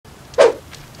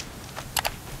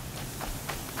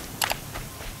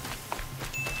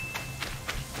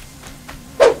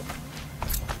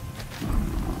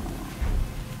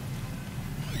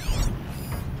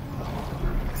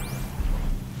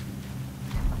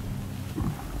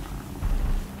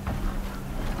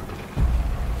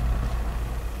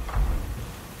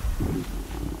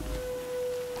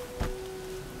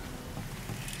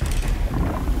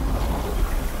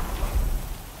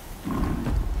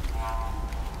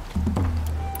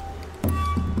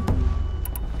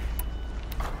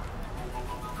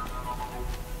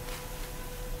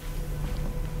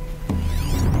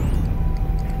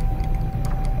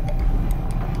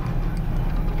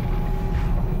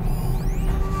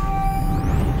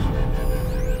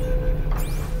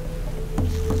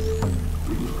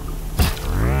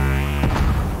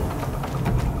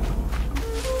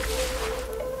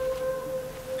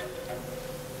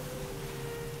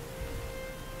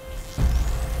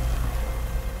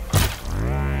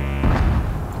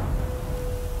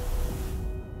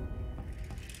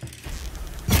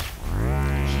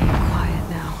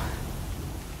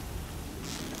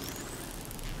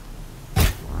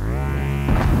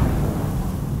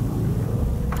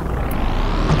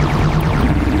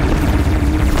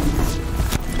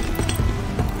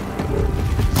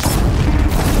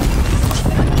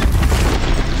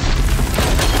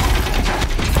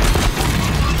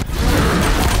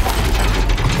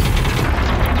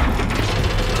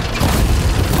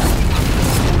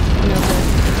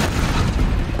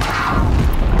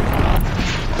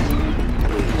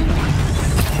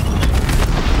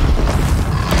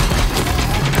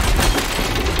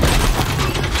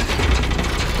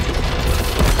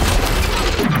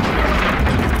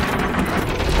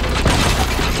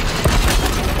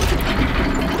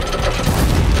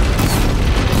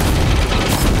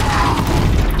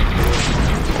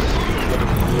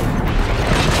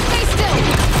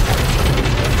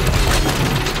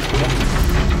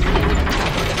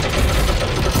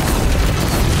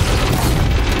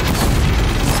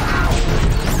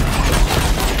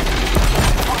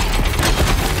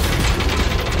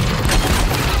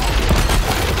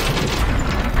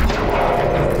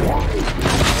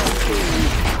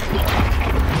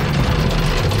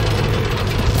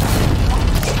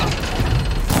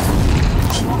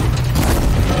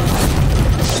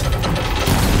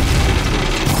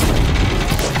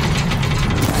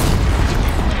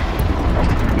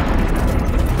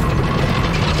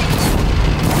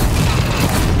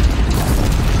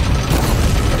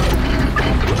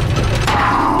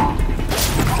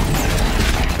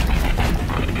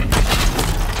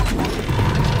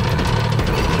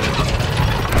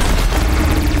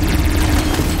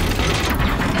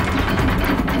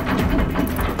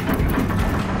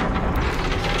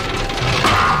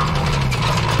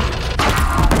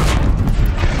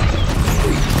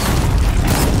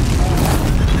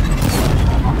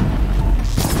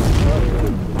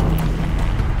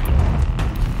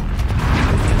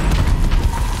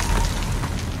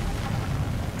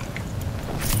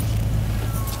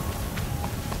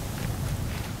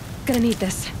gonna need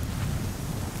this.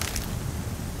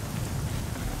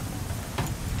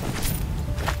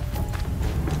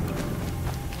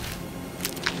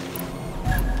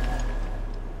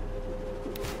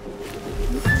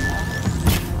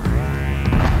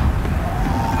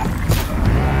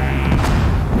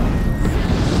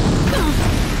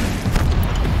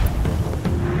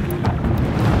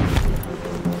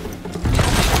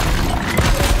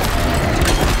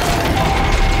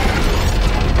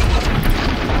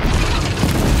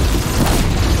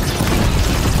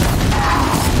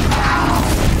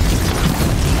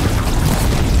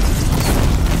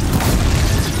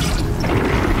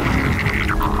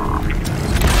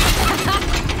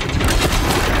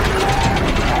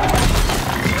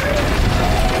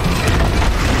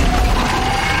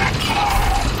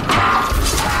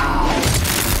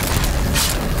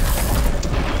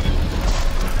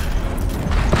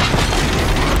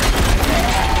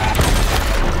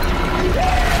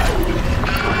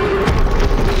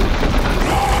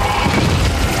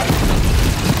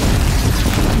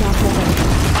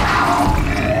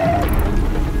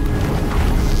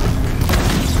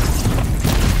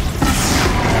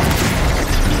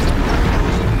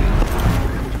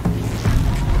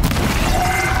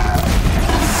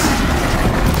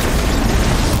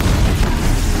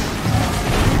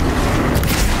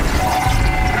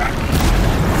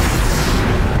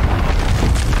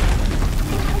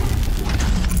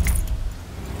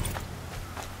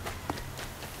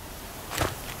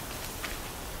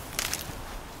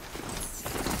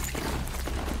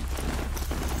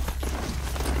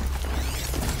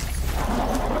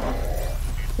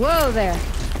 Whoa there.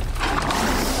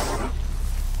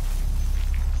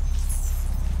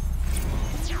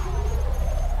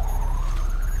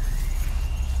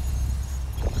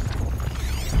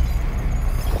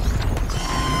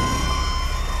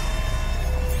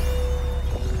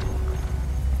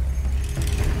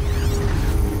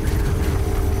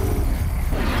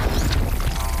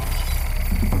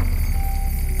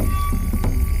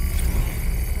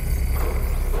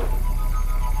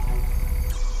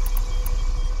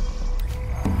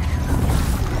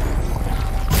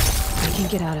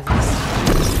 Get out of this.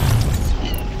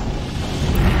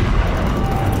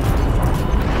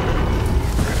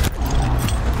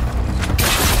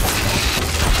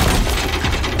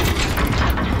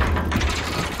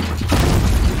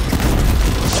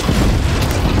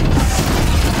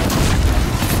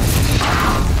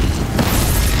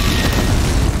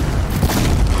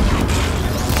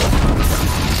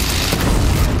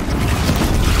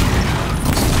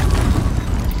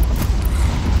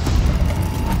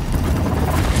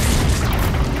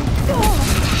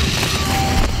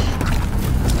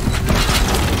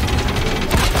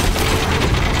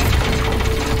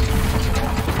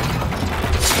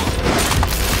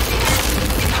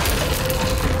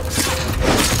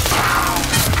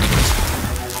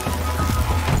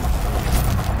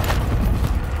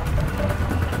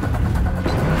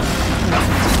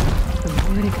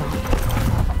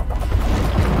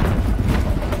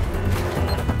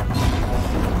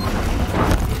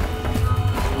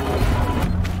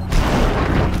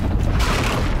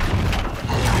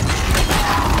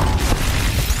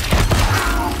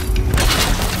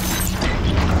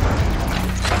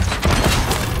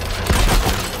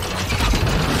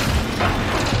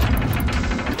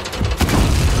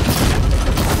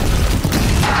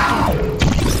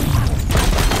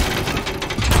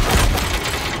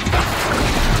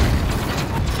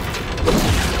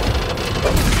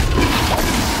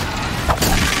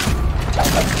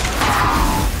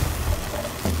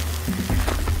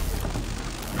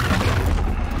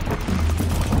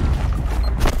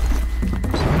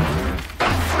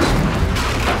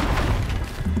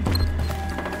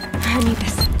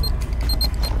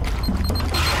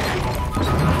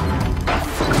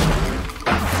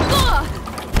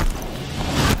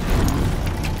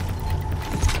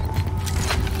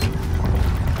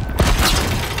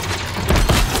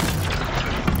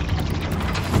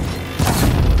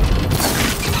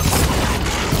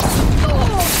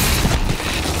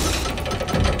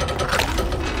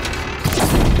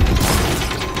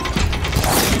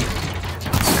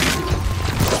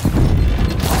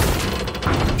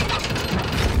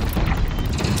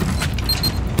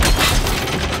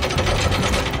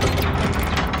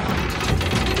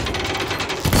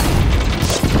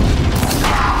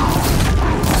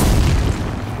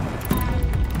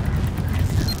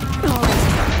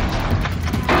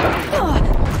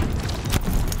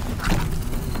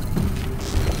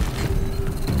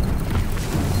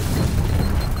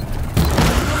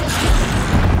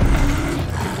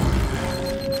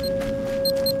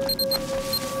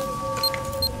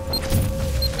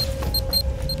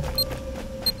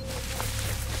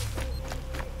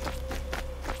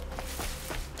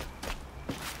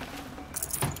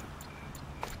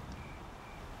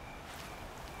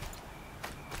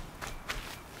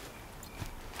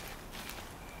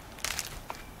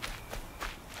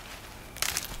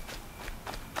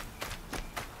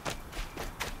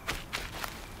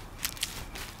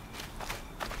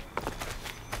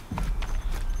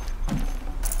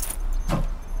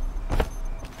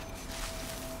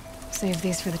 Save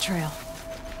these for the trail.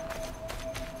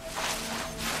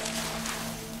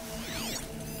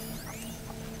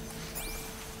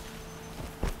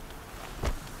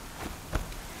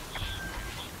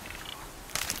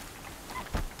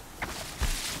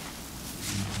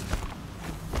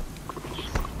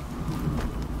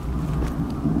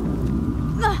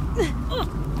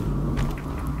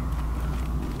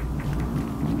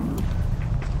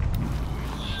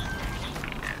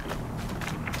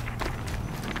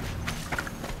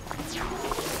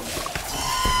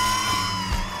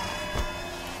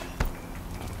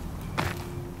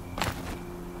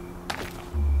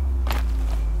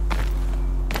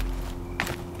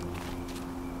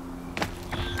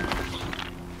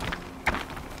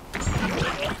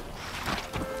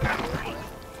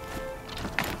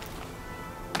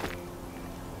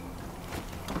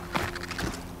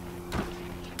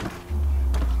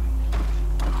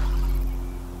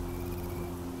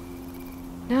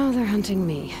 Now they're hunting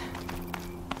me.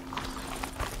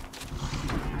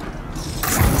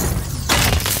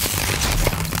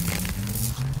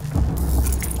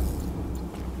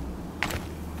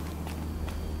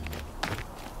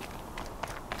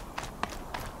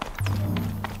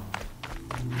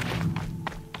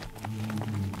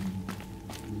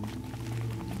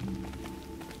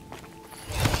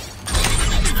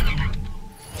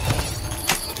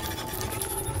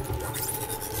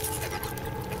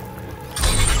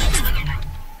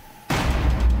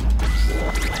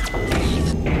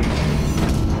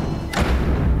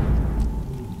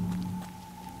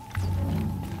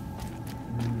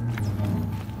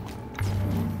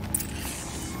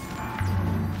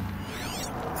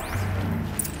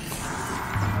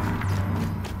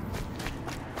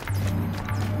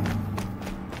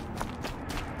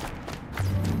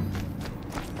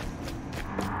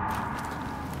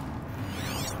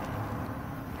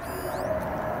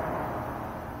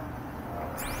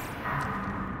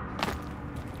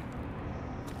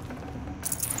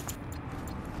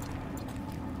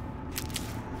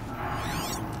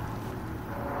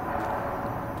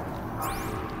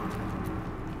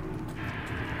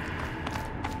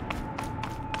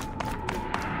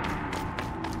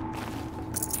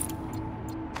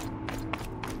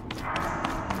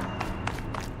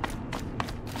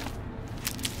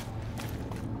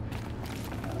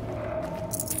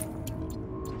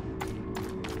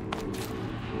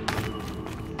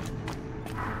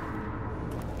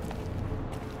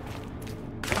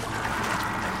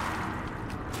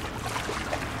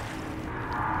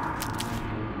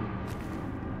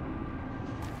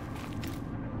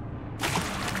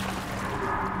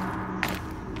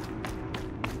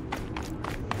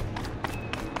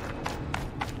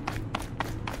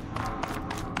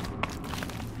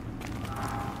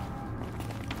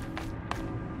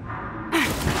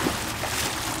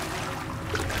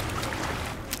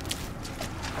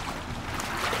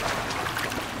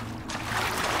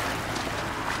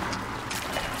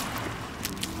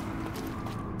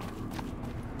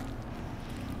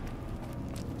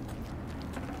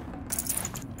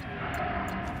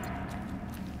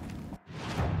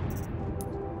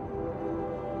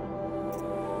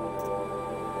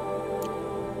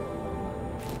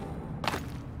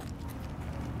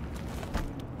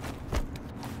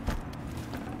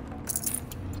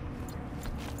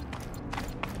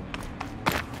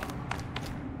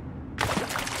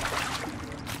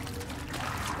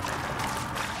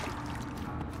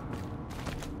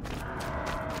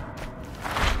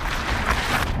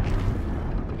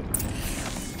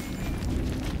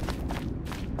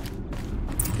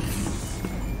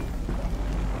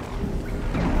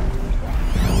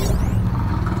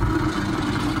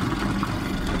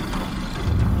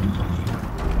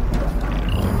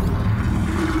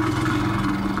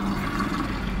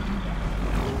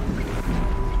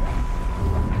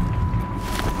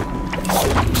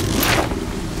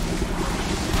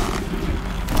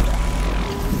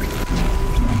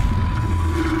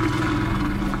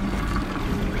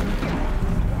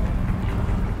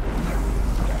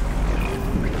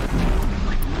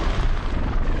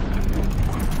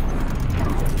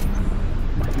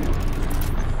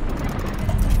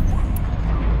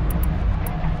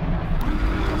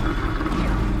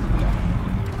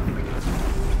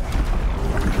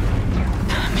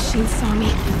 Machine saw me.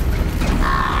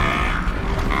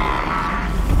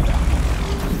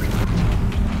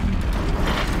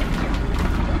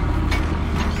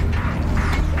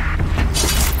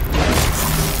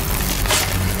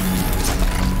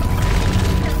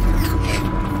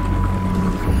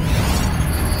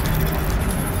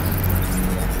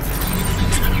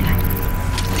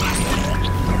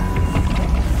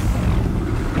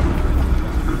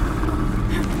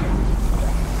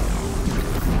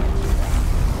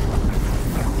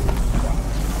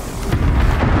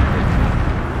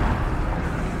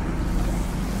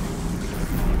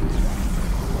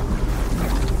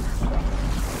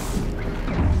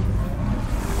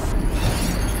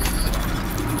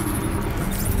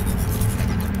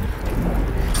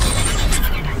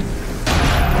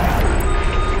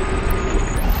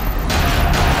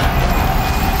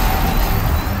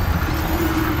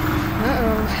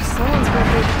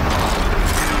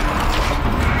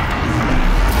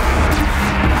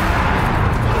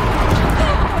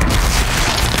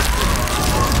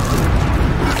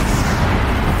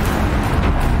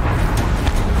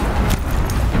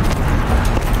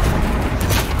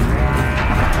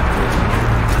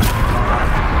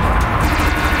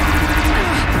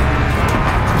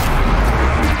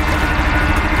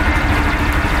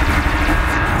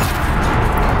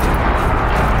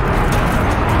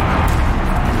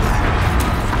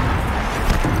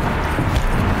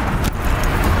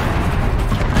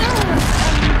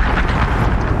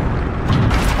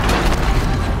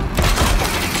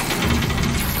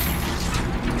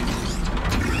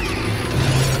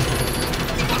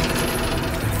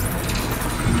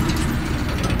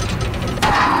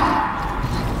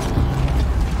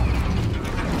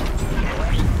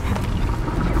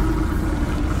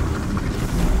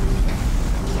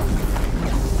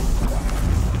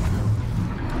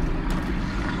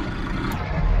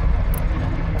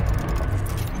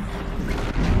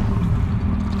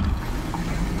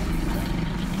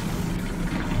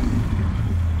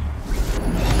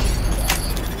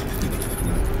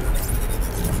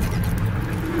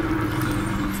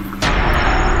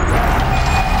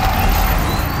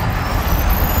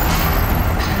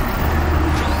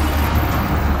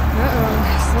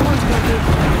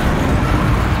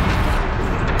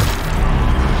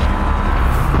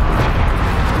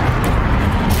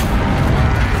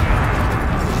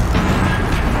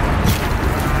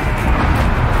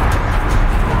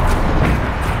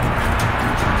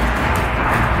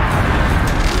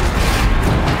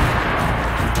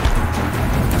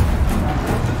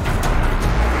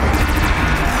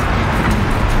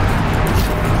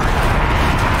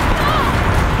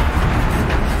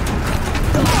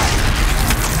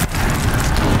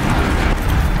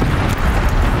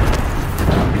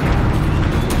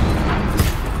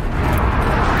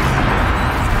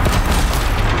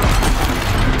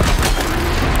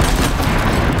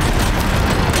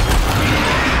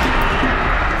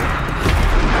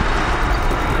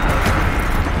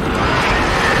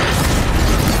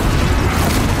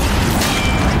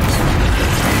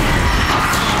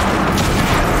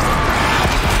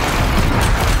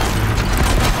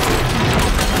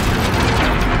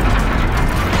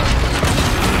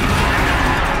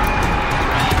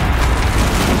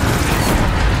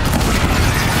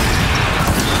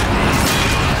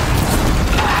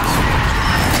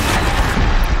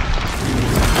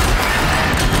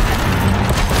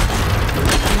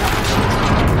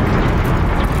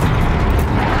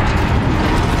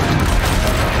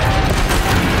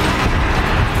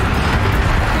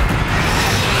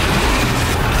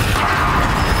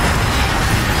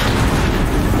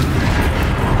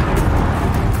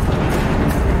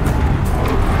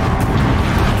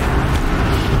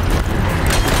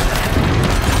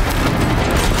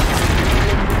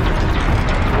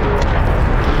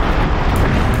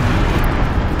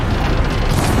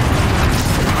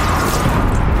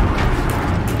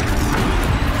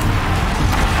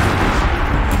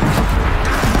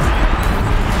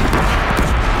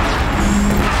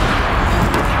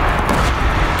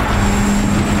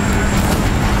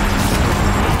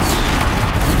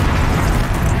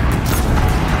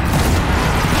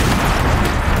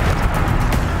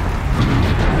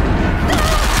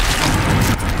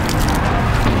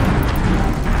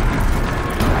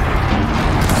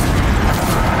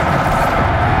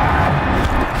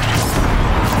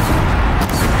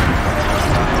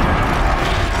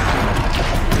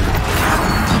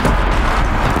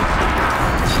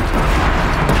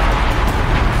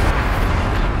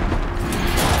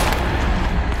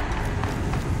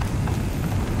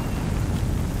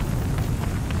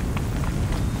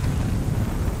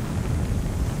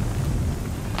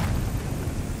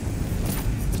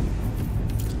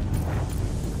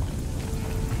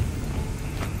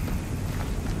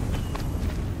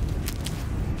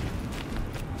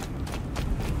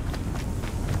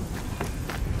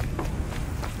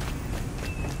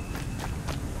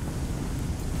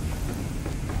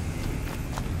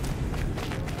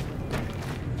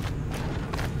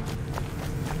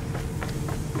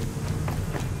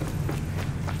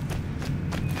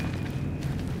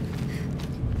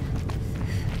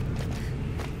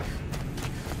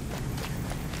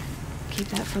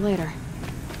 Keep that for later.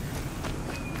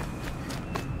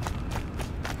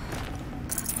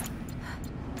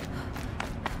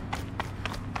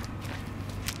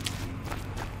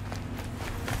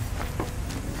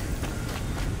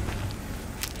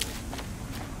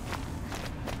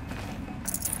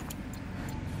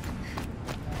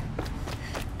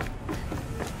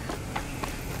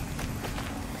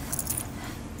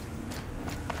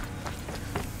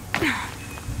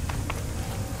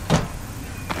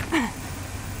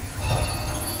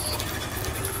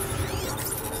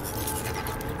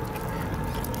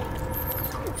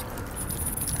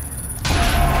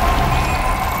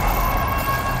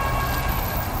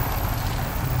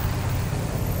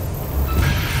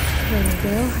 There we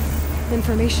go.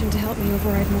 Information to help me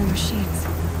override more machines.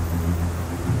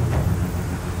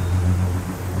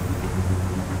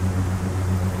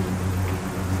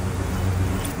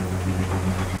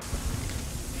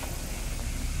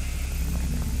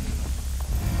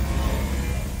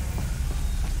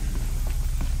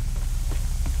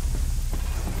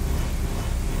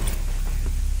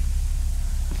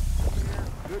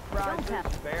 Good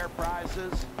prices, fair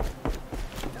prices.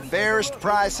 Fairest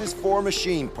prices for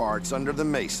machine parts under the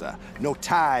mesa. No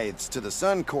tithes to the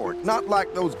Sun Court, not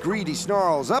like those greedy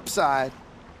snarls upside.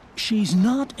 She's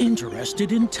not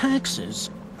interested in taxes.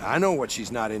 I know what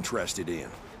she's not interested in.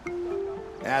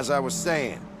 As I was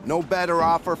saying, no better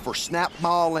offer for snap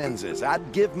mall lenses.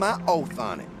 I'd give my oath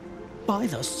on it. By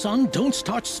the sun, don't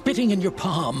start spitting in your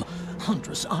palm.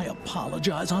 Huntress, I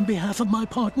apologize on behalf of my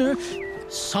partner.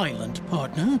 Silent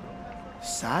partner.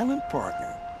 Silent partner?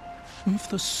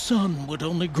 If the sun would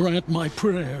only grant my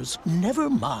prayers. Never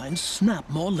mind snap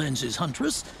more lenses,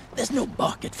 Huntress. There's no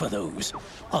market for those.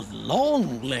 A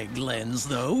long leg lens,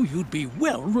 though, you'd be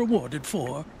well rewarded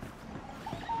for.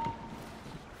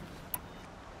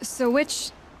 So which,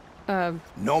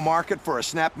 No market for a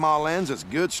snap mall lens is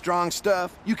good, strong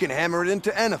stuff. You can hammer it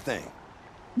into anything.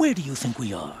 Where do you think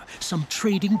we are? Some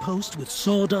trading post with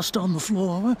sawdust on the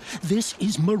floor? This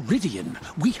is Meridian.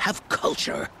 We have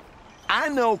culture. I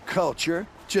know culture.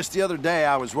 Just the other day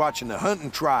I was watching the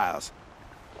hunting trials.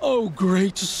 Oh,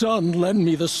 great sun, lend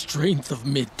me the strength of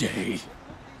midday.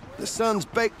 The sun's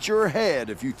baked your head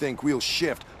if you think we'll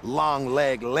shift long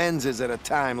leg lenses at a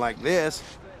time like this.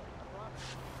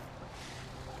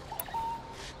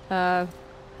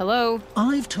 hello?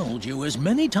 I've told you as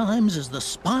many times as the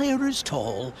spire is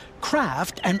tall,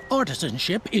 craft and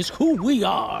artisanship is who we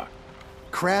are.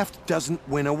 Craft doesn't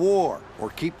win a war or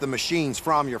keep the machines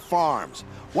from your farms.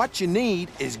 What you need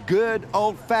is good,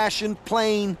 old-fashioned,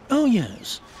 plain... Oh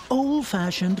yes,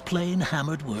 old-fashioned, plain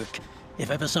hammered work.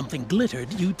 If ever something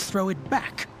glittered, you'd throw it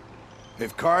back.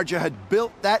 If Karja had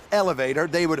built that elevator,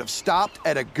 they would have stopped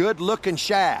at a good-looking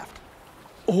shaft.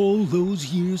 All those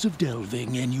years of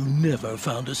delving, and you never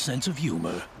found a sense of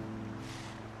humor.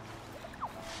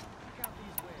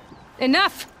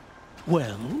 Enough!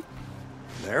 Well?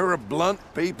 They're a blunt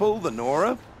people, the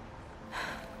Nora.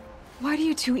 Why do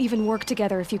you two even work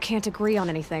together if you can't agree on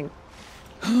anything?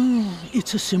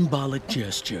 It's a symbolic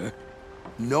gesture.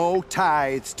 No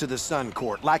tithes to the Sun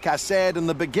Court. Like I said in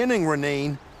the beginning,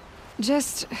 Renine.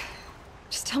 Just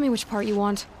tell me which part you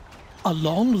want. A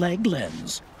long leg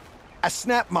lens. A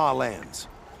snap ma lens.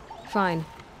 Fine.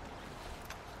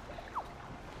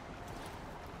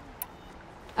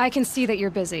 I can see that you're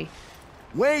busy.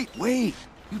 Wait.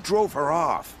 You drove her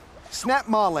off. Snap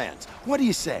ma lens. What do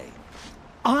you say?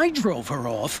 I drove her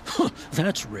off.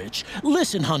 That's rich.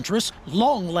 Listen, Huntress,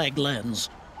 long leg lens.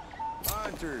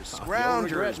 Hunters,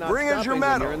 scroungers, bring us your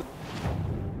medal.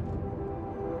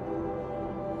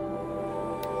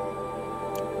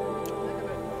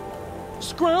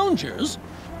 Scroungers?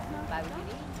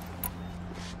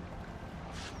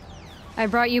 I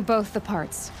brought you both the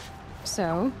parts.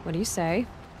 So, what do you say?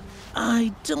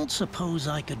 I don't suppose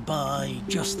I could buy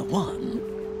just the one.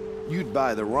 You'd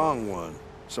buy the wrong one.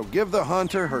 So give the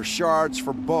hunter her shards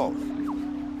for both.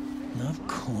 Of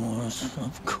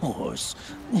course.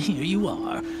 Here you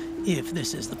are. If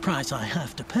this is the price I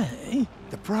have to pay.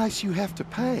 The price you have to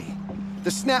pay?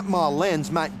 The snap ma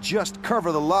lens might just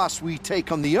cover the loss we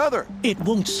take on the other. It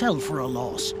won't sell for a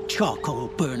loss, charcoal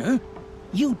burner.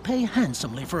 You'd pay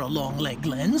handsomely for a long leg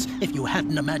lens if you had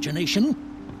an imagination.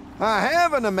 I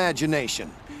have an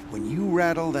imagination. When you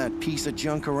rattle that piece of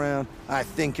junk around, I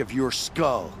think of your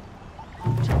skull.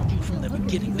 I told you from the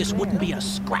beginning this wouldn't be a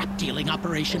scrap-dealing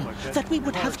operation, that we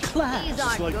would have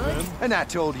class. And I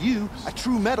told you, a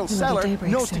true metal seller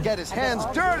knows to get his hands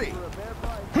dirty.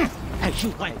 As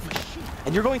you like.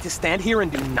 And you're going to stand here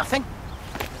and do nothing?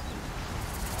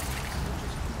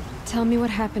 Tell me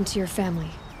what happened to your family.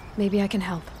 Maybe I can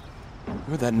help.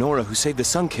 You're that Nora who saved the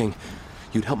Sun King.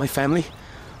 You'd help my family?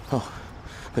 Oh,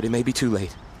 but it may be too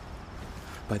late.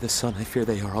 By the sun, I fear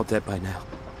they are all dead by now.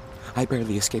 I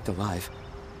barely escaped alive.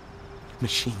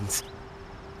 Machines.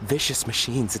 Vicious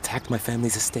machines attacked my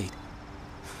family's estate.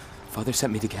 Father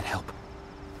sent me to get help.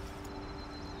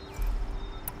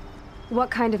 What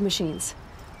kind of machines?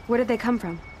 Where did they come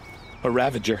from? A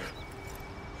Ravager.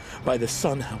 By the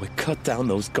sun, how it cut down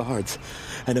those guards,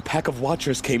 and a pack of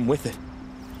watchers came with it.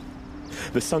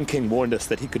 The Sun King warned us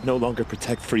that he could no longer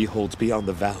protect freeholds beyond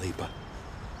the valley, but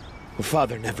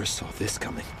Father never saw this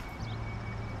coming.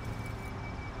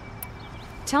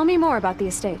 Tell me more about the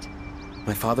estate.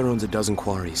 My father owns a dozen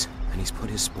quarries, and he's put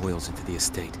his spoils into the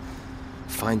estate.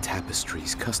 Fine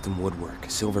tapestries, custom woodwork,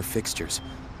 silver fixtures.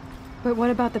 But what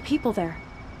about the people there?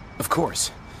 Of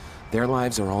course. Their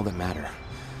lives are all that matter.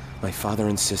 My father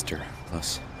and sister,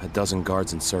 plus a dozen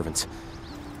guards and servants.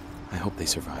 I hope they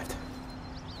survived.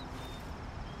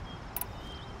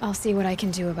 I'll see what I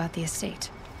can do about the estate.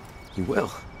 You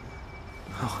will?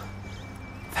 Oh,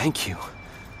 thank you.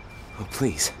 Oh,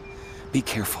 please, be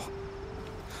careful.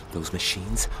 Those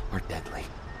machines are deadly.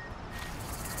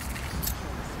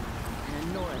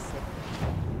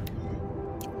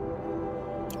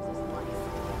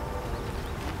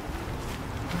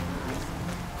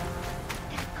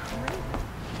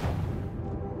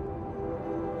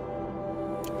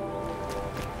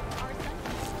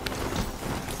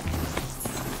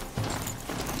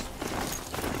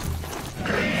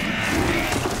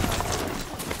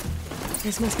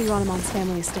 This must be Ranamon's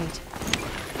family estate.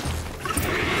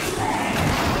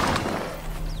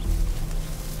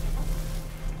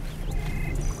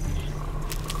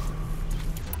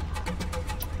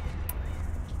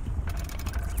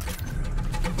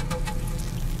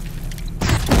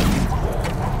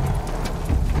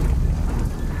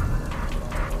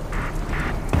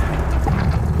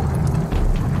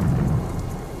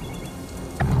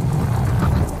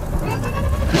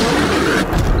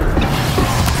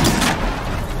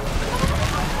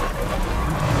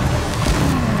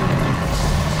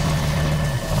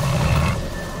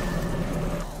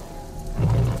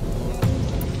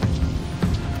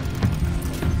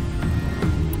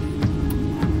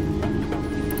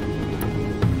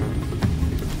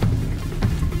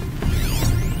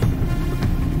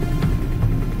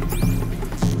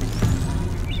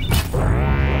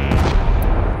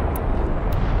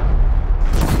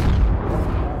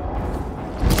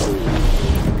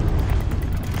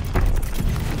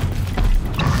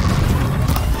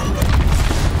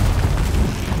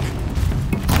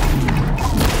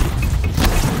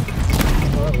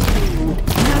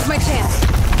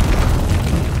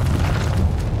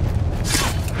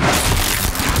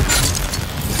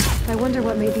 I wonder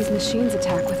what made these machines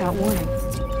attack without warning.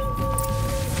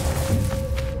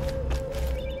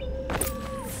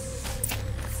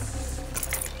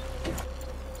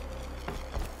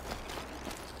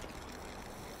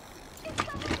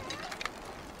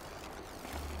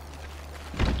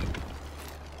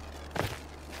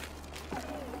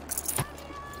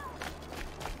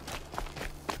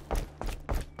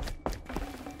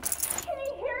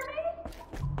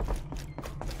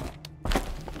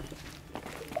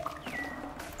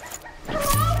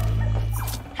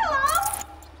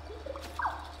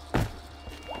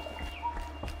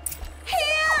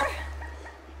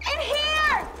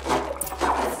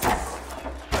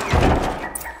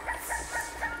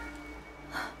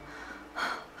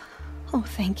 Oh,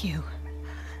 thank you.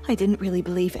 I didn't really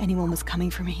believe anyone was coming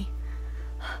for me.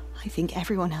 I think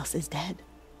everyone else is dead.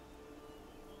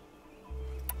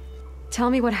 Tell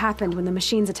me what happened when the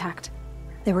machines attacked.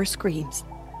 There were screams.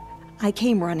 I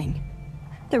came running.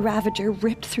 The Ravager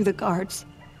ripped through the guards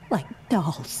like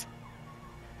dolls.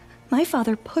 My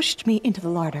father pushed me into the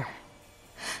larder.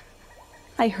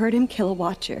 I heard him kill a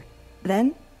watcher.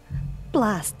 Then,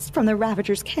 blasts from the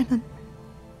Ravager's cannon.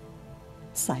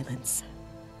 Silence.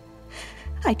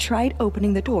 I tried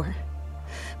opening the door,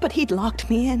 but he'd locked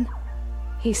me in.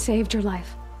 He saved your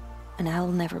life. And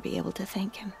I'll never be able to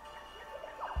thank him.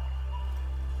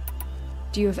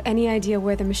 Do you have any idea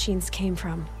where the machines came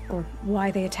from, or why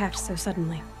they attacked so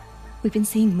suddenly? We've been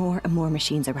seeing more and more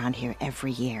machines around here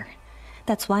every year.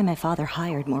 That's why my father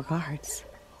hired more guards.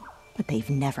 But they've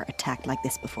never attacked like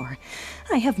this before.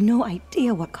 I have no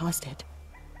idea what caused it.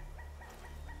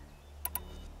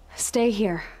 Stay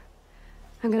here.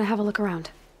 I'm gonna have a look around.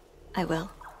 I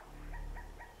will.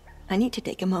 I need to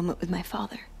take a moment with my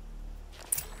father.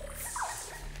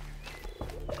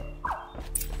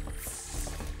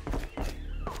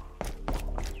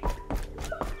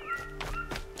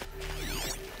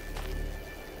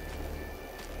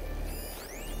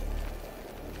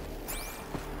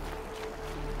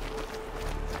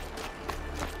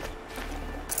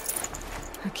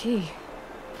 key.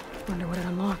 Wonder what it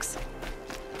unlocks.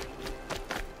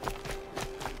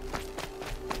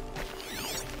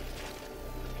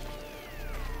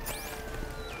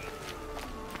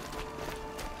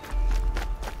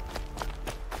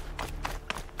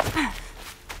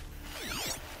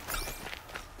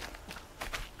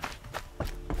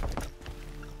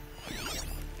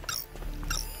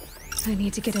 I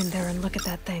need to get in there and look at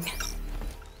that thing.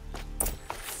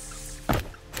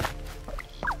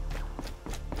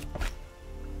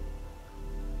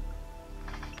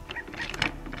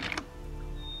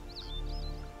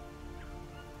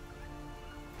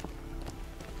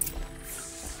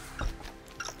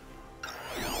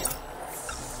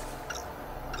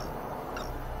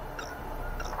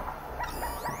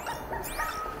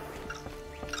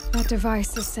 That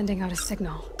device is sending out a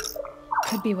signal.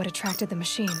 Could be what attracted the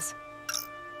machines.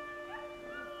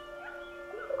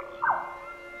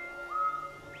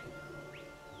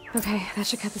 Okay, that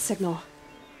should cut the signal.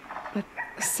 But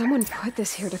someone put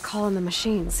this here to call in the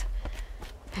machines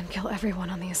and kill everyone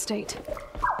on the estate.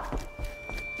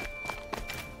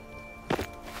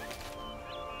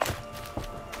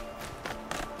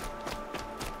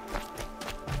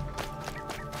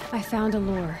 I found a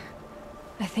lure.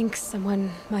 I think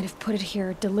someone might have put it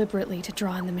here deliberately to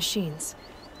draw in the machines.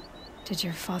 Did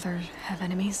your father have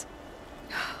enemies?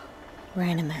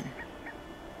 Ranneman.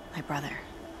 My brother.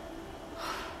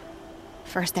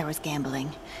 First there was gambling,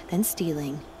 then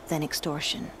stealing, then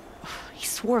extortion. He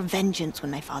swore vengeance when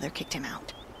my father kicked him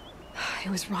out. It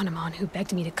was Ranneman who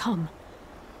begged me to come.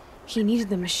 He needed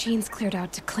the machines cleared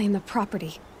out to claim the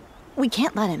property. We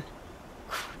can't let him.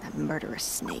 That murderous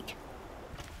snake.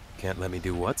 Can't let me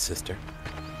do what, sister?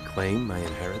 Claim my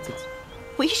inheritance?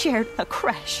 We shared a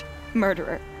creche,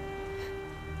 murderer.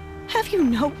 Have you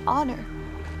no honor?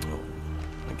 Oh,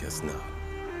 I guess not.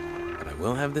 But I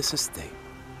will have this estate.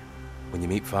 When you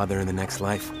meet Father in the next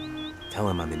life, tell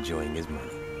him I'm enjoying his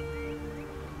money.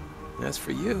 As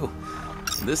for you,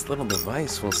 this little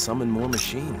device will summon more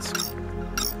machines.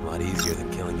 A lot easier than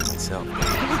killing you myself.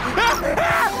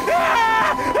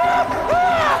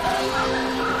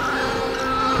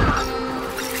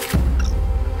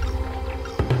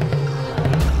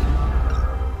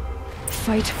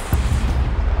 Fight.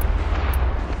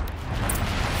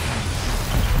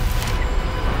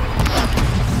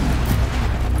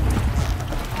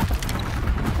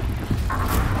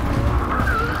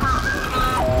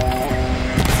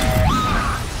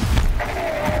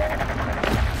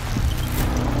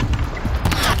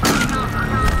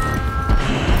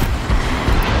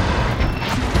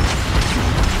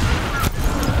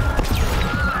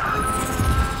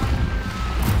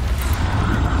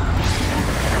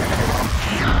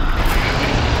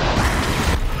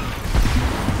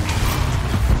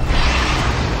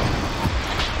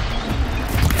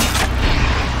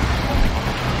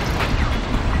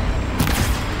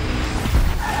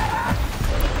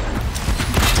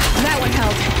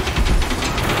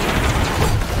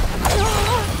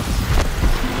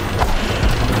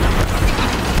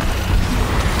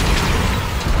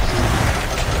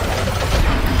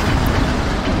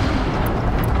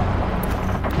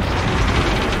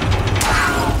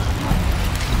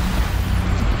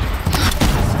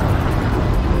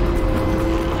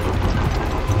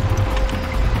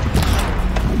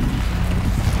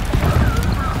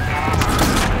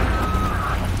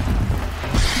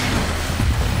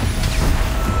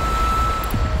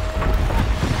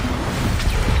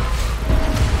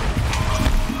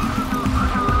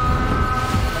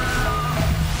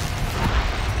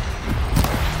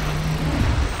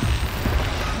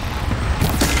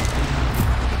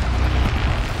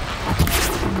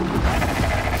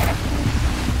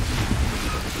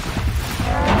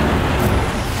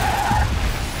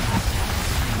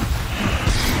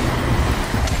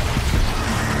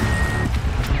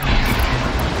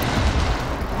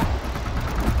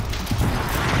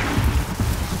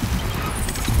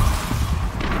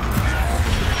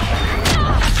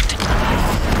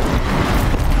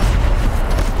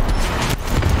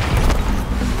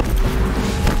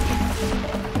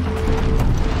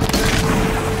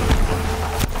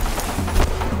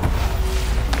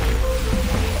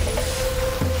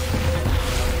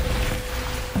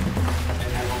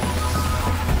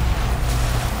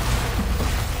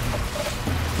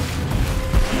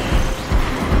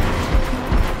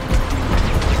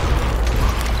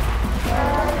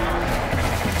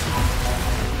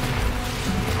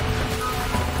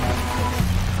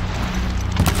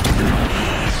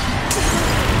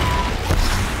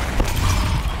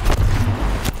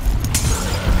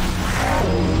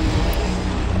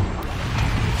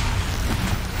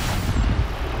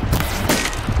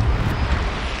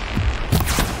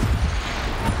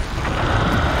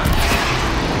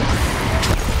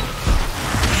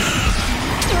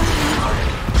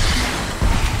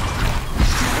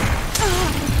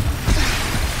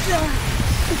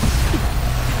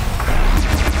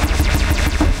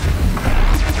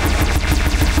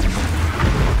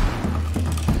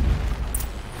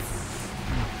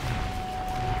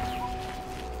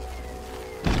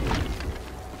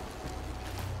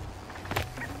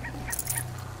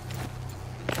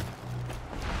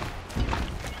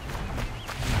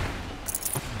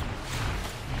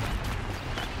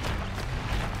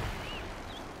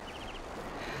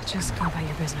 Just go about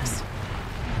your business.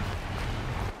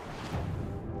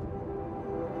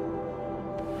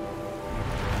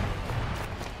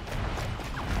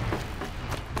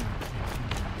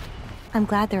 I'm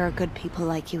glad there are good people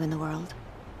like you in the world.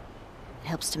 It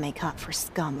helps to make up for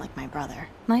scum like my brother.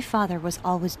 My father was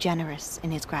always generous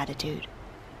in his gratitude.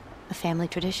 A family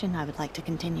tradition I would like to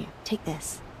continue. Take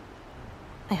this.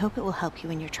 I hope it will help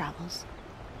you in your travels.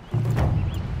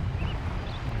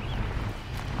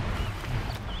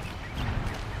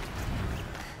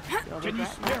 Can you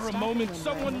spare a moment?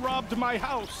 Someone robbed my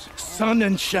house. Sun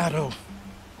and Shadow.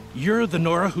 You're the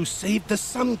Nora who saved the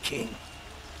Sun King.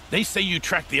 They say you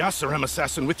tracked the Asaram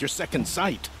assassin with your second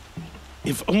sight.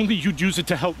 If only you'd use it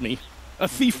to help me. A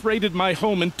thief raided my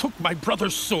home and took my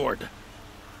brother's sword.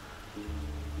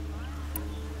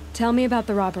 Tell me about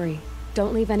the robbery.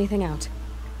 Don't leave anything out.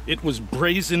 It was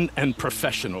brazen and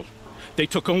professional. They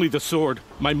took only the sword,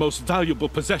 my most valuable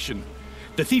possession.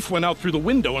 The thief went out through the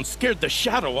window and scared the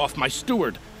shadow off my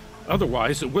steward.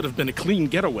 Otherwise, it would have been a clean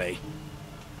getaway.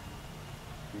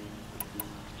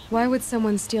 Why would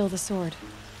someone steal the sword?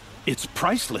 It's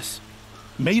priceless.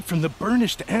 Made from the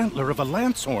burnished antler of a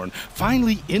lancehorn,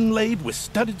 finely inlaid with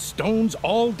studded stones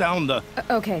all down the...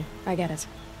 Okay, I get it.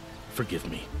 Forgive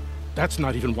me. That's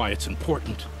not even why it's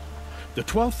important. The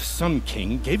 12th Sun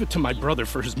King gave it to my brother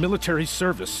for his military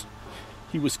service.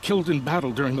 He was killed in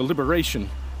battle during the liberation.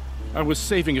 I was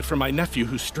saving it for my nephew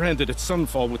who's stranded at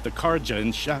Sunfall with the Karja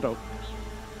in Shadow.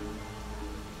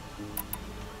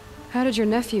 How did your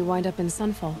nephew wind up in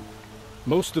Sunfall?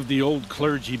 Most of the old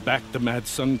clergy backed the Mad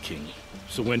Sun King,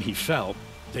 so when he fell,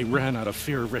 they ran out of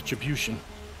fear of retribution.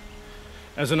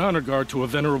 As an honor guard to a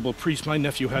venerable priest, my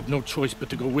nephew had no choice but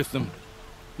to go with them.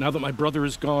 Now that my brother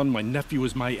is gone, my nephew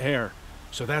is my heir,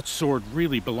 so that sword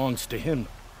really belongs to him.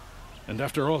 And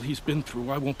after all he's been through,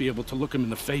 I won't be able to look him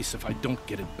in the face if I don't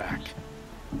get it back.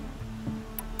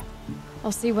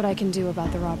 I'll see what I can do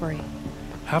about the robbery.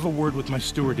 Have a word with my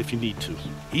steward if you need to.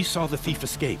 He saw the thief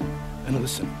escape. And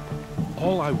listen,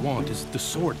 all I want is the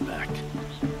sword back.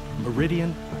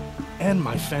 Meridian, and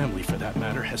my family for that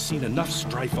matter, has seen enough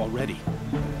strife already.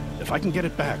 If I can get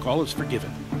it back, all is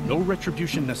forgiven. No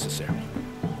retribution necessary.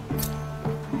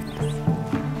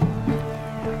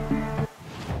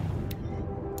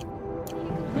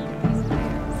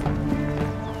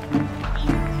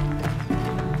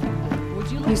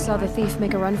 You saw the thief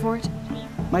make a run for it?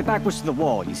 My back was to the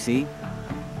wall, you see?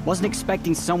 Wasn't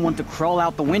expecting someone to crawl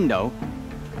out the window.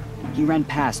 He ran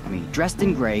past me, dressed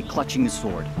in gray, clutching the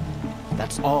sword.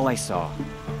 That's all I saw.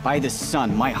 By the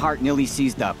sun, my heart nearly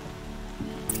seized up.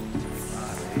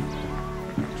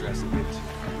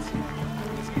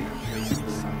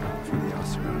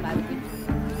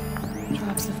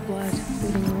 Drops of blood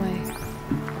leading the way.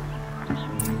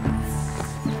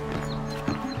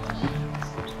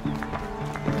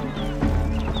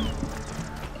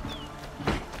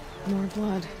 More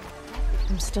blood.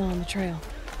 I'm still on the trail.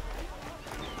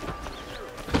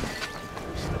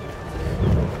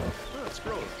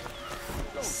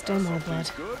 Still more blood.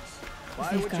 The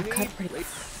thief got cut pretty. The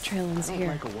trail ends here.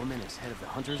 Like a woman is head of the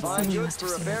hunters. Someone must have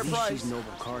seen her. She's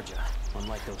noble Karja,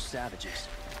 unlike those savages.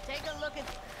 Take a look at...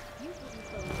 You wouldn't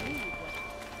believe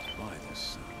what... By the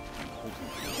sun.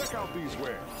 Check out these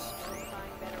wares.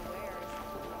 Find better wares.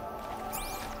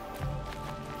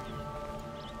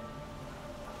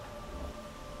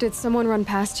 Did someone run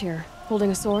past here, holding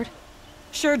a sword?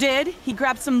 Sure did. He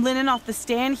grabbed some linen off the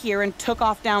stand here and took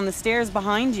off down the stairs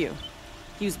behind you.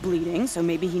 He was bleeding, so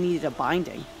maybe he needed a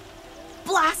binding.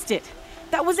 Blast it!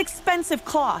 That was expensive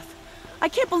cloth. I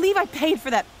can't believe I paid for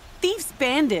that thief's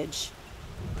bandage.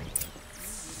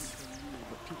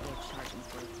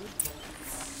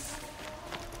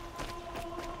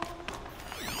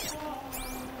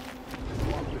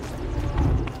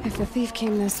 If the thief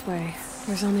came this way,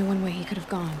 there's only one way he could have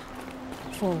gone.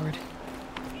 Forward.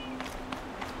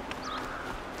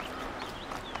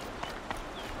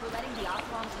 For letting the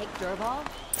Oswald take Durval?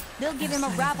 They'll give him a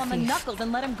rap on the knuckles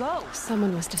and let him go.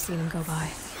 Someone must have seen him go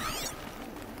by.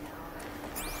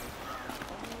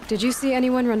 Did you see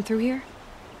anyone run through here?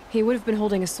 He would have been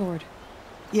holding a sword.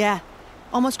 Yeah.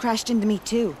 Almost crashed into me,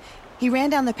 too. He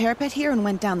ran down the parapet here and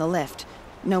went down the lift.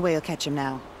 No way you'll catch him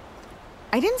now.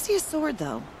 I didn't see a sword,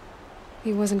 though.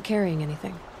 He wasn't carrying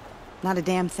anything. Not a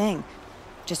damn thing.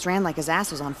 Just ran like his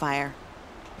ass was on fire.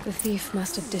 The thief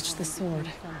must have ditched the sword.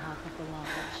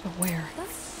 But where?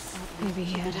 Maybe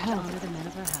he had help.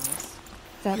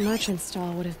 That merchant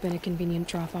stall would have been a convenient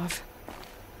drop-off.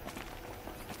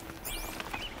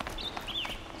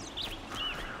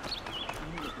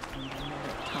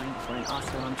 Time before an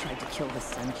Oseram tried to kill the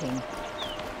Sun King.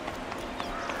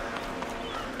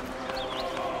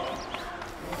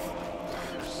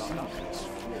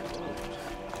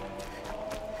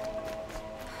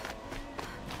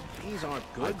 These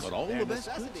aren't good, but all the best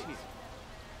goods.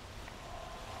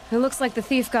 It looks like the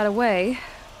thief got away,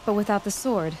 but without the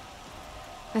sword.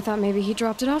 I thought maybe he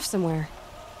dropped it off somewhere.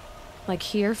 Like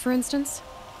here, for instance?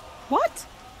 What?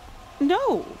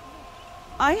 No.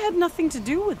 I had nothing to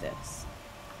do with this.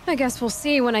 I guess we'll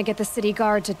see when I get the city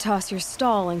guard to toss your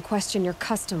stall and question your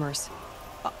customers.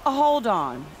 Hold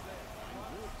on.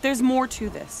 There's more to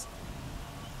this.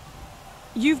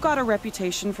 You've got a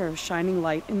reputation for shining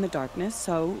light in the darkness,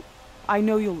 so I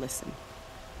know you'll listen.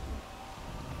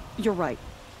 You're right.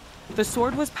 The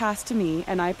sword was passed to me,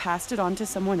 and I passed it on to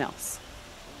someone else.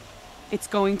 It's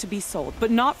going to be sold,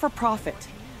 but not for profit.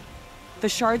 The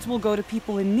shards will go to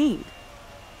people in need.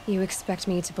 You expect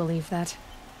me to believe that?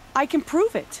 I can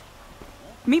prove it.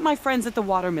 Meet my friends at the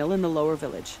watermill in the lower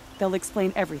village. They'll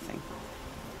explain everything.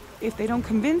 If they don't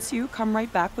convince you, come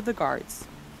right back with the guards.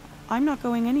 I'm not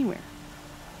going anywhere.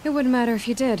 It wouldn't matter if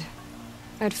you did.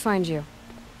 I'd find you.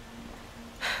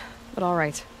 But all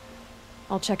right.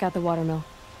 I'll check out the watermill.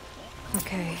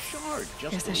 Okay.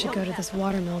 Guess I should go to this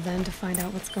watermill then to find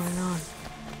out what's going on.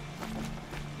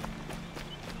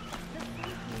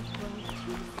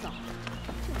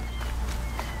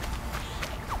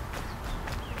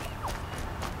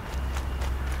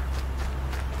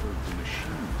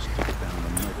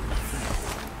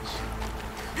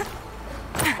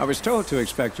 I was told to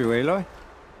expect you, Aloy.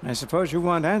 I suppose you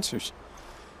want answers.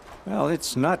 Well,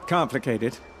 it's not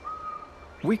complicated.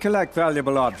 We collect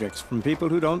valuable objects from people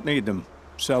who don't need them,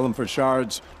 sell them for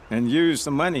shards, and use the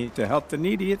money to help the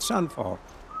needy at Sunfall.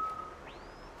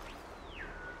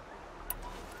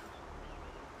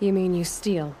 You mean you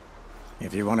steal?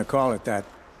 If you want to call it that.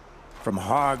 From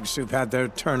hogs who've had their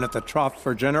turn at the trough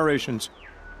for generations.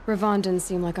 Ravon didn't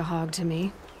seem like a hog to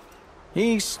me.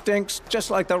 He stinks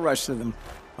just like the rest of them,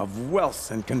 of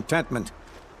wealth and contentment,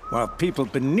 while people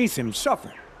beneath him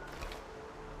suffer.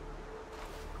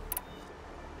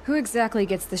 Who exactly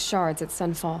gets the shards at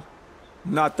Sunfall?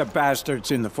 Not the bastards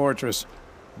in the fortress.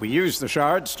 We use the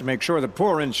shards to make sure the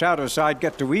poor in Shadowside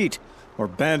get to eat, or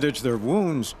bandage their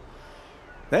wounds.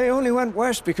 They only went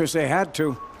west because they had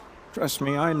to. Trust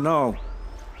me, I know.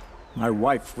 My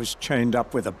wife was chained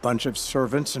up with a bunch of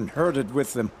servants and herded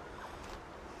with them.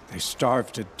 They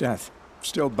starved to death,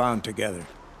 still bound together.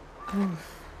 I'm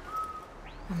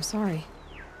sorry.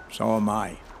 So am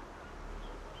I.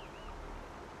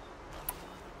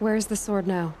 Where's the sword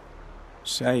now?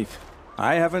 Safe.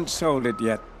 I haven't sold it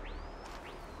yet.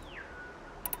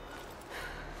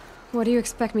 What do you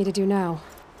expect me to do now?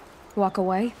 Walk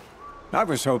away? I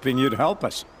was hoping you'd help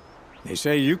us. They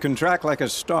say you can track like a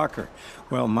stalker.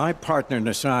 Well, my partner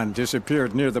Nassan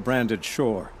disappeared near the branded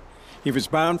shore. He was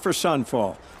bound for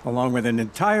Sunfall, along with an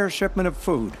entire shipment of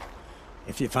food.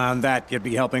 If you found that, you'd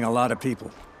be helping a lot of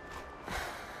people.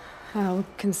 I'll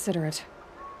consider it.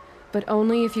 But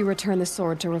only if you return the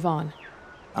sword to Ravon.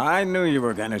 I knew you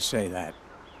were gonna say that.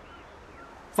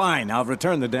 Fine, I'll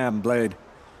return the damn blade.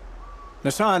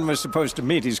 Nassan was supposed to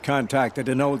meet his contact at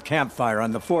an old campfire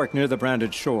on the fork near the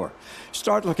branded shore.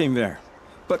 Start looking there.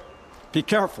 But be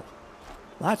careful.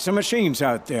 Lots of machines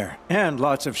out there, and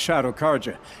lots of Shadow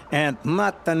Karja. And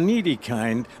not the needy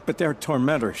kind, but they're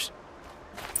tormentors.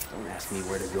 Don't ask me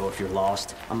where to go if you're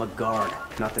lost. I'm a guard,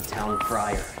 not the town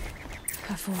crier.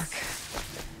 A fork.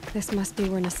 This must be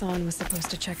where Nassan was supposed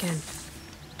to check in.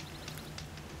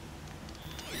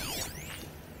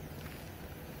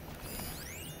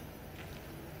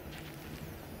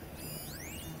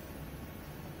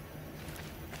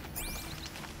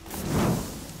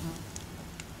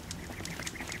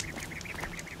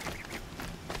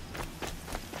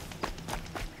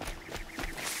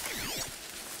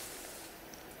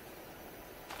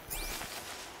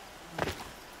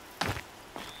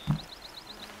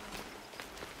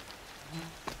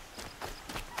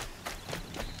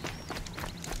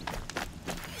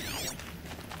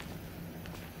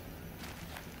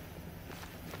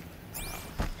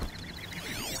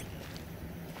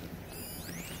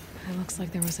 It looks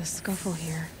like there was a scuffle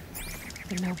here,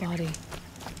 but no body.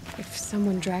 If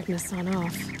someone dragged Nassan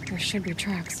off, there should be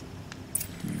tracks.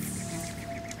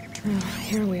 Oh,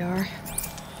 here we are.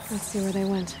 Let's see where they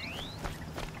went.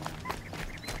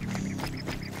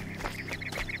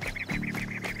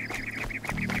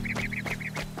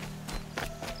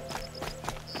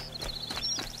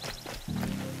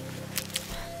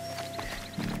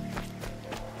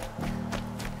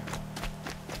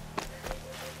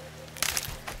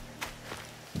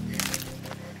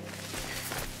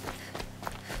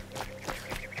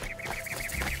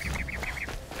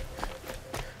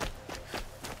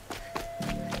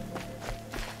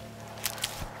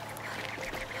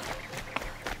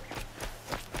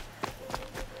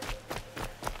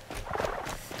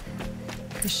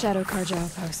 The Shadow Carja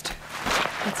outpost.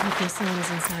 Let's hope the sun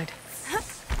is inside.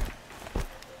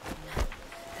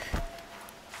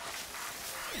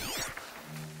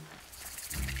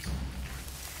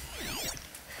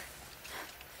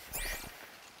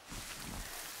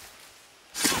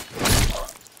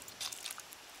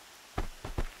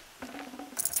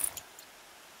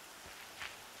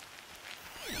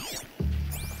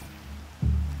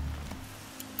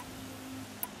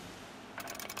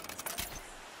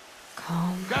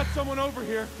 Got someone over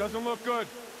here. Doesn't look good.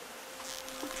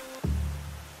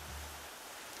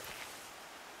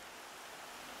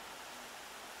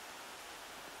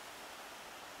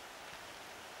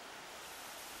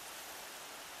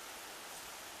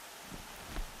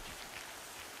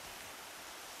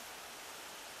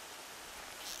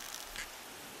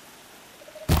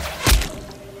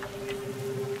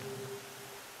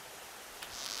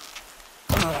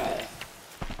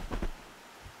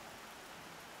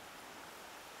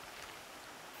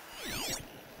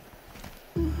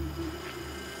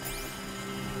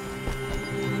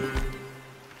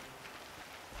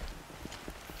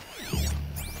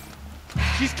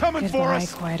 She's coming for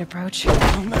us! Quiet approach.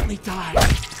 Don't let me die.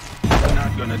 I'm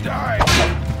not gonna die.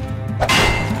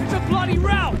 It's a bloody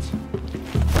rout!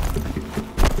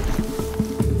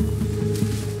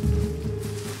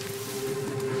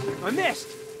 I missed!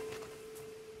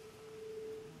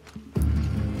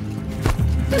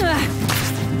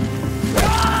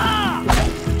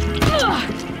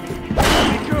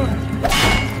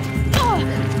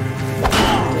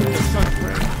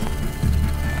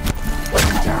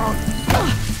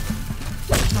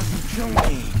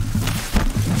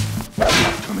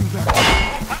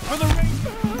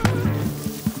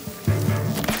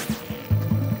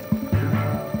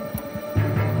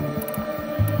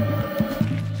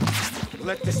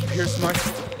 Let this pierce my...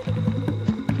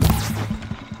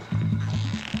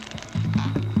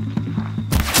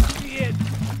 Shit!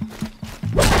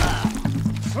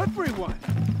 Slippery one!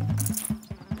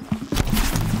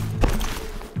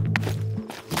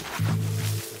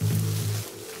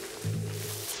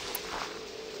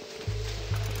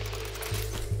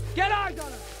 Get eyes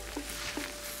on her!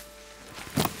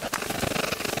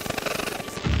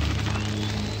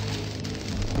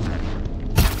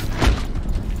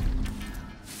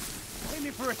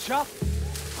 For a chop,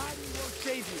 hiding won't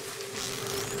save you.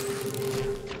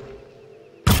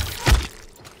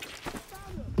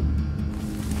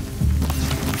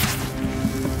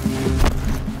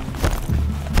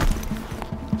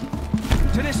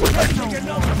 To this stretch, get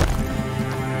over.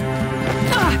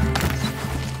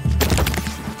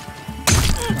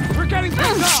 We're getting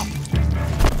picked off.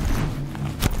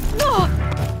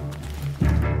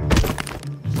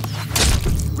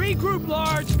 Regroup,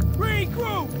 Large.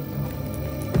 Regroup.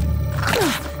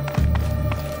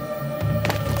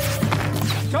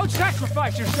 Don't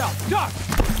sacrifice yourself! Duck!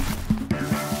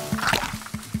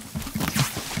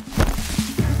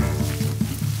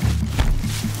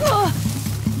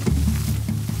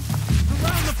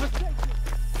 Around the position!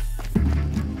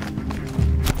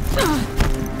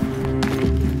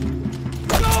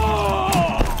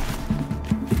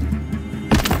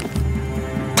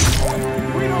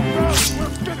 We don't know!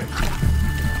 We're finished!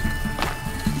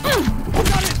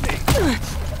 What is it?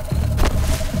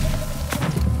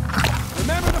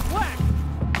 Remember the flag!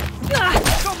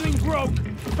 Something broke!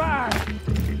 Fire!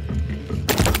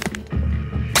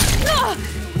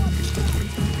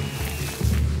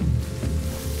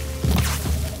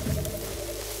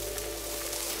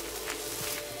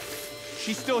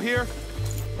 She's still here?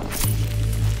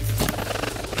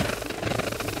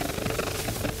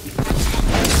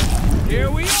 Here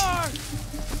we are!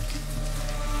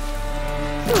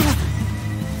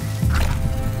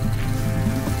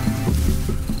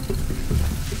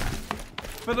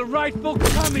 For the rightful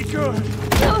commie good!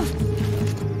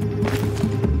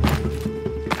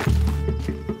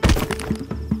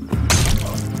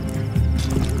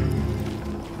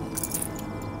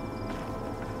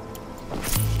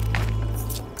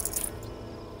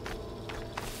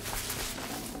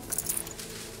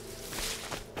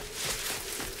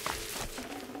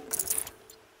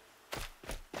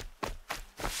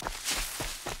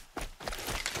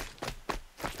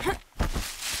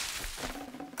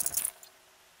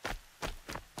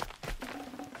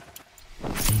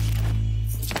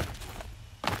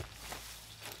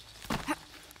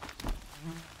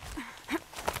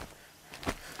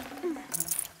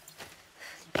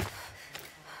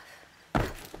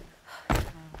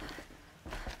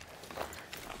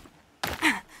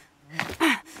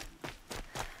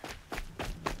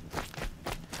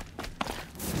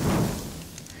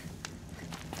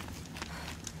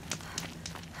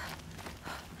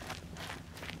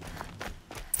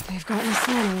 I've gotten a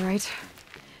son, all right.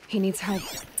 He needs help.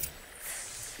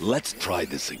 Let's try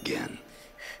this again.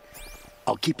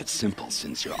 I'll keep it simple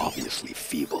since you're obviously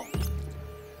feeble.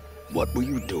 What were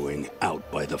you doing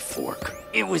out by the fork?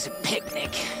 It was a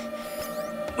picnic.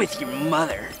 With your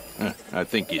mother. I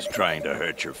think he's trying to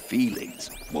hurt your feelings.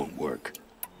 Won't work.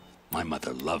 My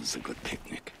mother loves a good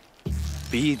picnic.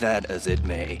 Be that as it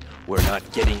may, we're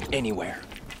not getting anywhere.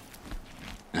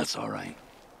 That's all right.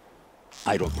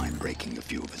 I don't mind breaking a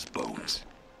few of his bones.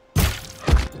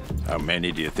 How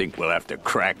many do you think we'll have to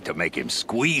crack to make him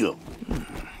squeal?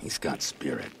 He's got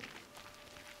spirit.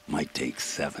 Might take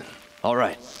 7. All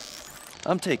right.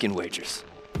 I'm taking wagers.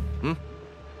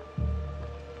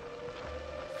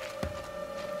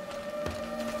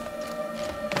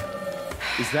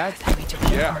 Is that?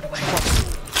 Yeah.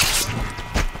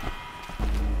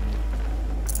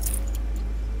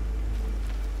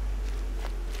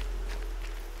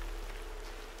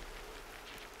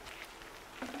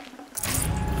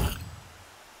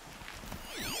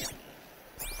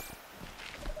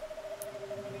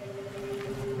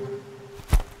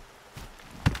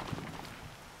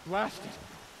 Blast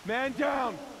it! Man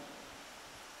down!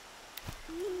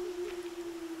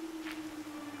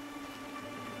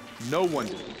 No one.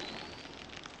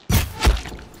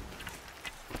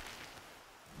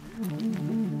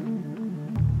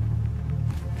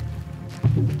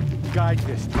 Guide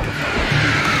this.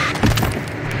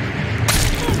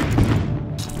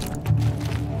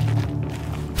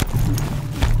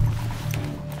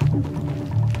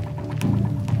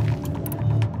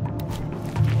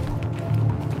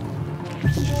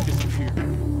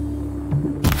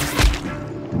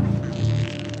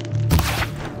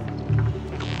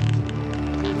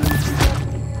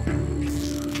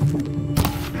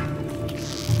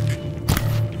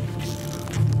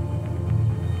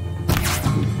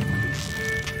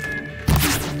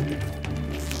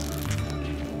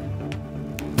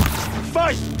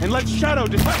 Fight! And let Shadow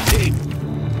decide!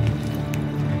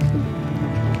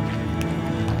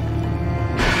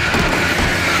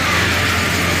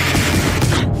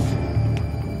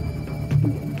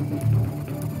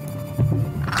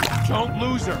 Don't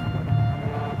lose her!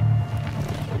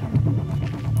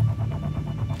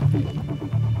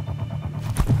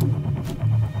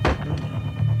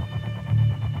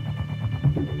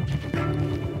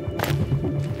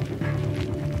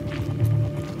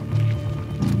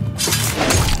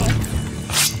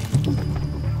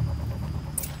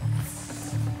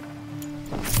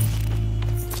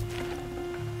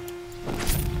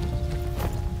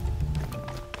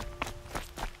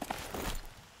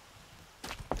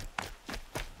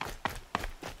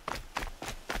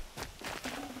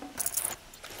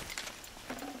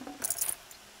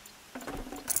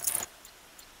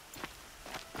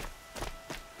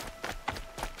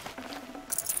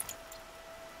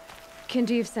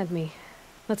 Kindeev sent me.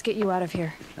 Let's get you out of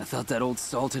here. I thought that old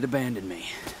salt had abandoned me.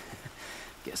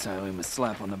 Guess I owe him a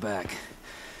slap on the back.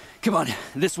 Come on,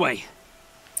 this way.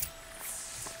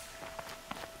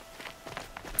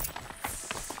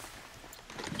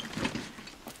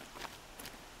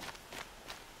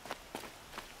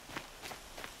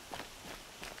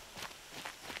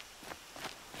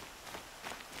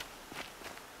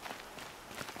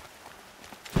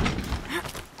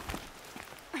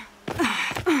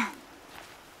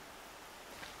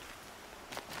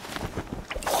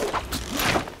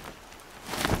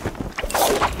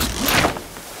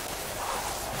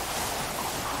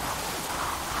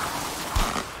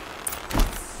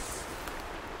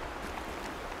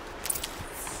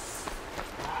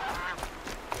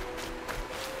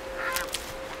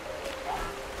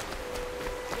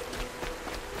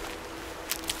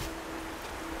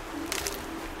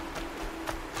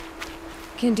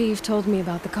 Kindeev told me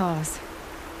about the cause.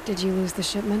 Did you lose the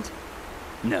shipment?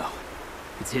 No.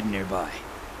 It's hidden nearby.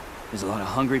 There's a lot of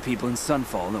hungry people in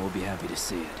Sunfall that will be happy to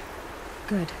see it.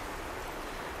 Good.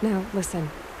 Now,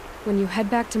 listen. When you head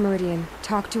back to Meridian,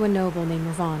 talk to a noble named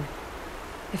Ravon.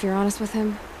 If you're honest with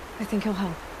him, I think he'll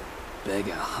help. Beg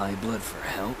a high blood for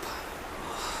help?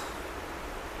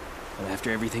 But after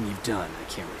everything you've done, I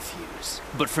can't refuse.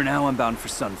 But for now, I'm bound for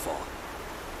Sunfall.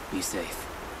 Be safe.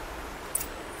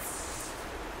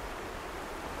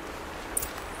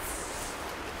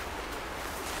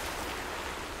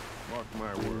 Mark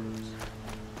my words.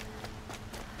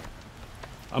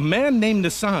 A man named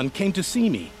Nissan came to see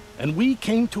me, and we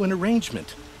came to an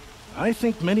arrangement. I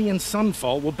think many in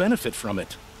Sunfall will benefit from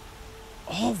it.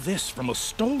 All this from a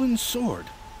stolen sword.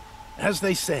 As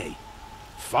they say,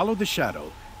 follow the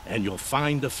shadow, and you'll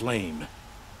find a flame.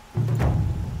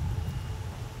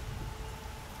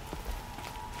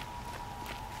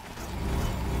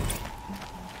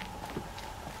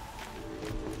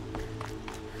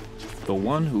 the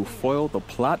one who foiled the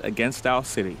plot against our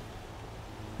city.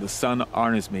 The sun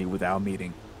honors me with our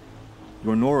meeting.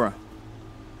 You're Nora.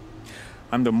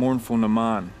 I'm the mournful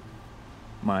Naman.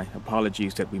 My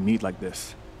apologies that we meet like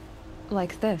this.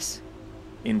 Like this?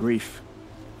 In grief.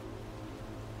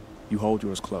 You hold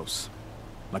yours close,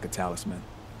 like a talisman.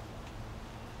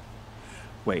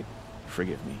 Wait,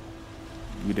 forgive me.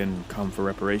 You didn't come for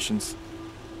reparations?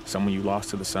 Someone you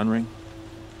lost to the Sun Ring?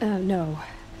 No.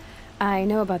 I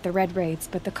know about the Red Raids,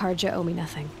 but the Karja owe me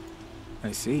nothing.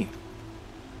 I see.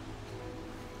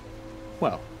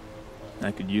 Well, I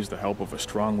could use the help of a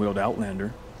strong-willed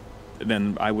outlander.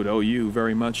 Then I would owe you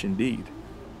very much indeed.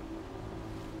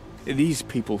 These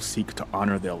people seek to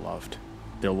honor their loved,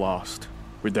 their lost,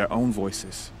 with their own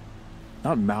voices,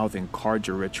 not mouthing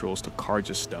Karja rituals to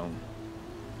Karja stone.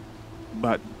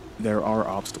 But there are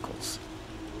obstacles.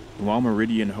 While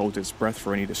Meridian holds its breath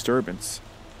for any disturbance,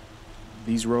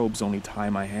 these robes only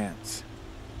tie my hands.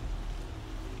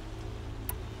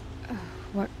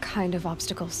 What kind of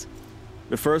obstacles?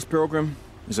 The first pilgrim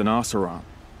is an Oseram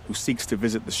who seeks to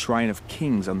visit the Shrine of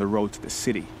Kings on the road to the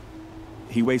city.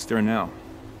 He waits there now,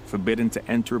 forbidden to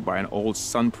enter by an old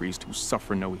sun priest who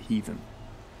suffer no heathen.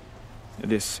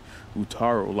 This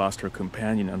Utaro lost her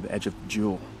companion on the edge of the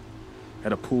jewel,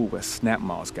 at a pool where snap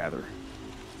moths gather.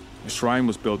 The shrine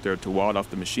was built there to ward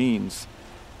off the machines,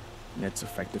 and its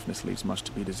effectiveness leaves much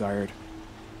to be desired.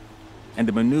 And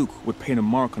the Manuk would paint a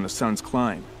mark on the sun's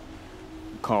climb,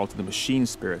 a call to the machine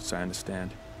spirits, I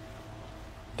understand.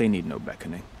 They need no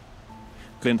beckoning.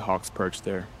 Glinthawks perch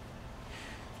there,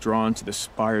 drawn to the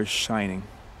spire's shining.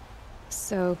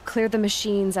 So, clear the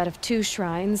machines out of 2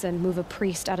 shrines and move a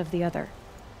priest out of the other.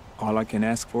 All I can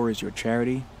ask for is your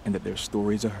charity and that their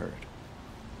stories are heard.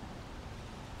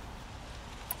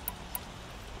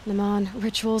 Naman,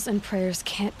 rituals and prayers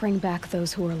can't bring back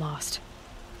those who are lost.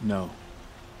 No,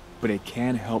 but it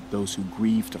can help those who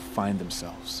grieve to find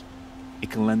themselves.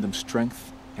 It can lend them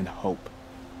strength and hope,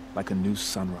 like a new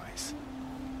sunrise.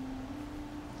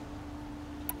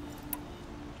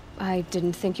 I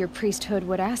didn't think your priesthood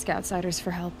would ask outsiders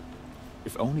for help.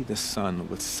 If only the sun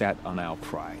would set on our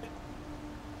pride.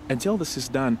 Until this is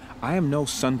done, I am no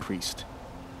sun priest.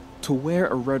 To wear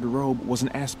a red robe was an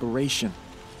aspiration.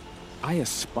 I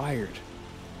aspired.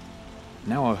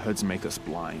 Now our hoods make us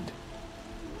blind.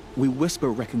 We whisper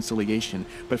reconciliation,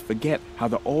 but forget how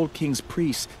the old king's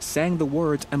priests sang the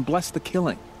words and blessed the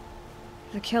killing.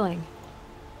 The killing?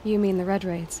 You mean the Red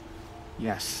Raids?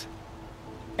 Yes.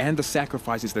 And the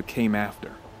sacrifices that came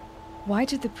after. Why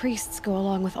did the priests go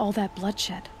along with all that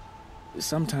bloodshed?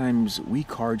 Sometimes we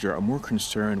Karja are more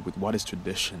concerned with what is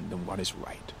tradition than what is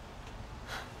right.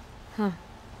 Huh.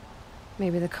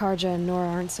 Maybe the Karja and Nora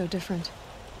aren't so different.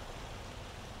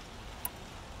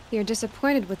 You're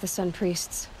disappointed with the Sun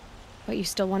Priests, but you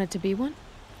still wanted to be one?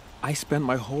 I spent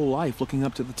my whole life looking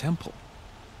up to the temple.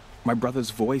 My brother's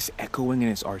voice echoing in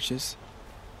its arches.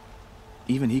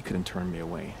 Even he couldn't turn me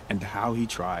away, and how he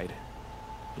tried,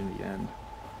 in the end.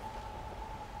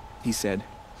 He said,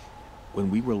 when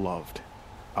we were loved,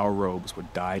 our robes were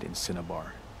dyed in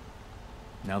cinnabar.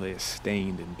 Now they are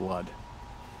stained in blood.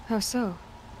 How so?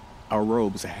 Our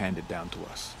robes are handed down to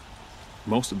us.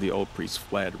 Most of the old priests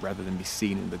fled rather than be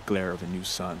seen in the glare of a new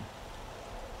sun.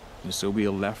 And so we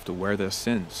are left to wear their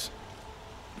sins.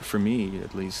 For me,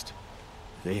 at least,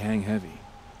 they hang heavy.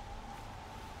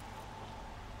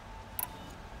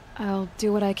 I'll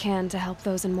do what I can to help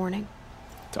those in mourning.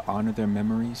 To honor their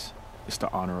memories is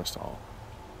to honor us all.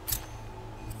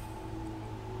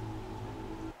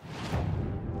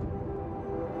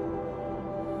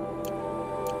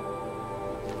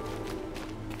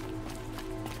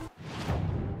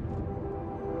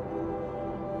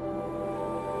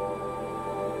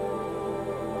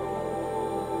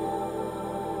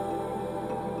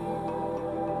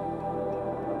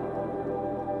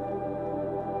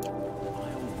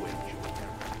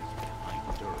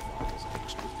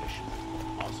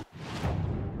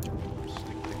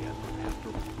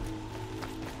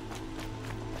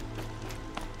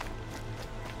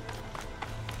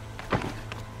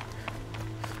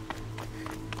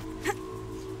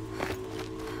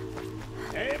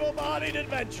 Able-bodied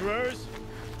adventurers.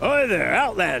 Hi there,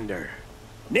 Outlander.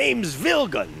 Name's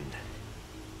Vulcan.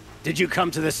 Did you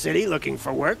come to the city looking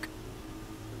for work?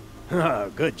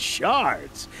 Good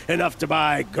shards. Enough to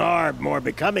buy garb more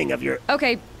becoming of your...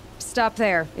 Okay, stop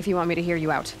there if you want me to hear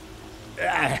you out.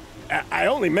 I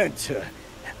only meant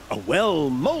a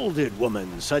well-molded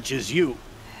woman such as you.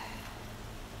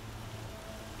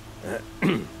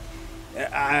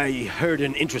 I heard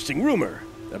an interesting rumor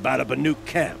about a Banuk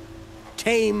camp.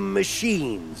 Tame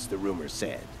machines, the rumor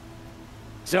said.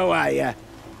 So I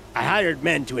I hired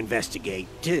men to investigate.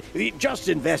 Just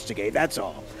investigate, that's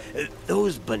all.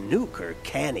 Those Banuk are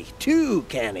canny. Too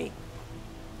canny.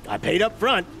 I paid up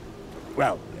front.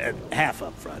 Well, half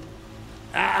up front.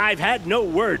 I've had no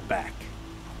word back.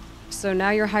 So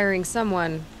now you're hiring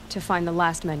someone to find the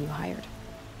last men you hired.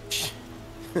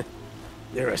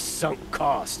 They're a sunk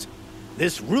cost.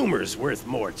 This rumor's worth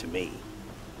more to me.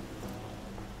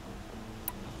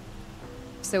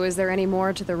 So is there any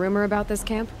more to the rumor about this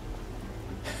camp?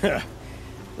 The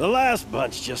last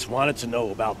bunch just wanted to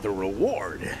know about the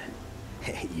reward.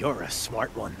 Hey, you're a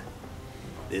smart one.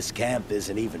 This camp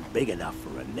isn't even big enough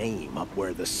for a name up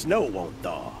where the snow won't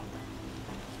thaw.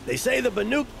 They say the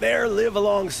Banuk there live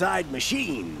alongside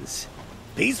machines.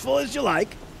 Peaceful as you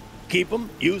like. Keep them,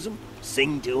 use them,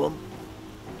 sing to them.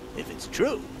 If it's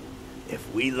true,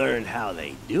 if we learned how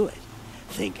they do it,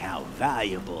 think how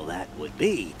valuable that would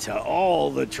be to all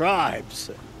the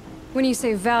tribes. When you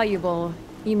say valuable,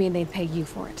 you mean they'd pay you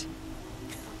for it.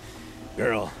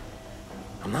 Girl,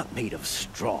 I'm not made of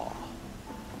straw.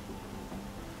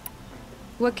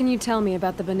 What can you tell me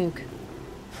about the Banuk?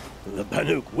 The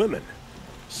Banuk women.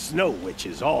 Snow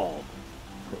witches all.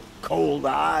 Cold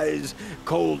eyes,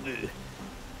 cold...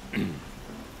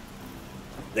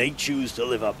 They choose to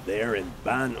live up there in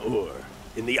Ban-Ur,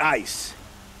 in the ice.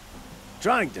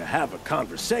 Trying to have a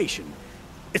conversation,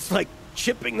 it's like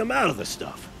chipping them out of the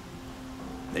stuff.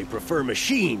 They prefer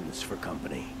machines for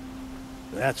company.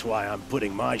 That's why I'm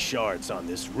putting my shards on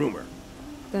this rumor.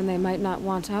 Then they might not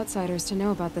want outsiders to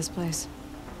know about this place.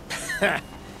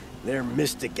 Their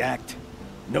mystic act.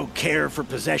 No care for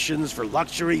possessions, for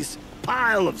luxuries.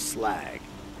 Pile of slag.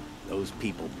 Those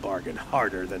people bargain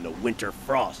harder than the winter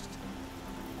frost.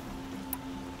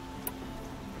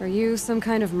 Are you some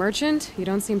kind of merchant? You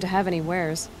don't seem to have any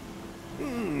wares.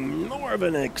 More of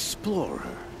an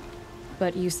explorer.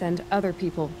 But you send other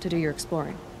people to do your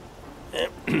exploring.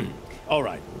 All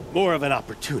right, more of an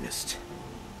opportunist.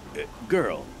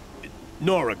 Girl.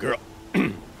 Nora girl.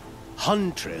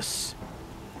 Huntress.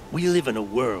 We live in a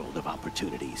world of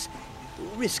opportunities.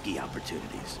 Risky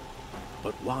opportunities.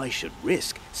 But why should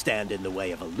risk stand in the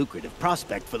way of a lucrative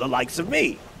prospect for the likes of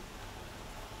me?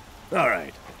 All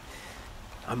right.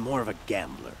 I'm more of a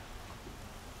gambler.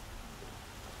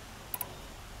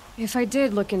 If I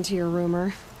did look into your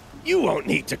rumor... You won't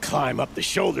need to climb up the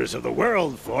shoulders of the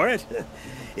world for it.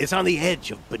 It's on the edge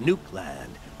of Banuk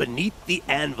land, beneath the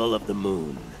anvil of the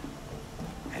moon.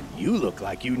 And you look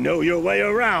like you know your way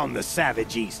around the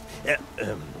savage east.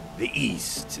 The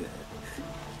east.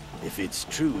 If it's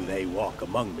true they walk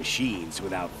among machines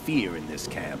without fear in this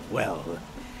camp, well,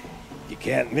 you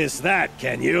can't miss that,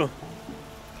 can you?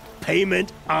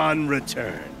 Payment on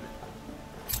return.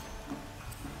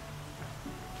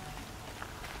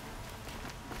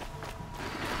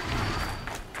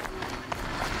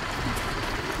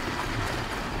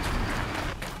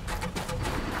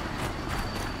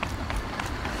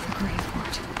 The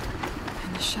Graveport.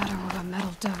 In the shadow of a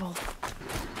metal devil.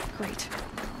 Great.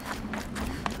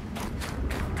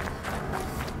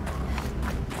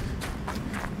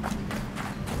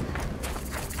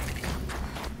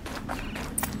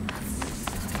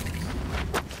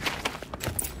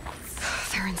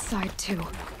 They're inside too.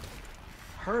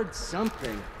 Heard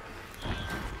something.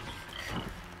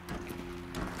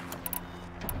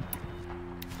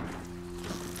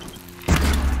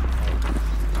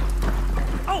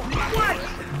 Oh, what?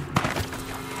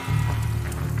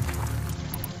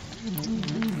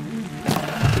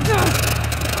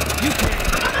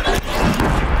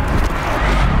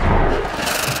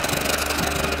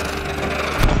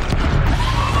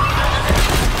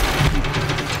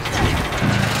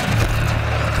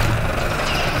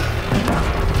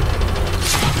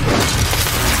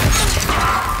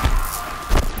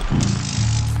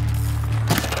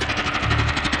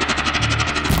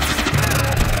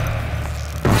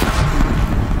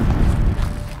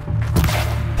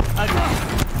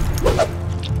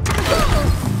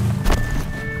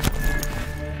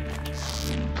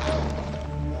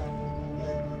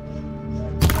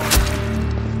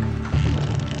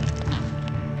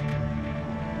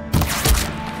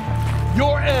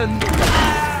 Your end!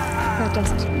 That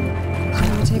does it.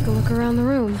 Let me take a look around the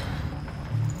room.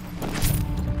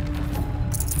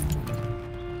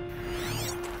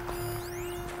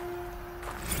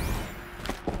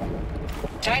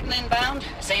 Titan inbound,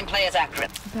 same play as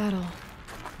accurate. Battle.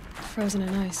 Frozen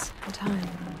in ice and time.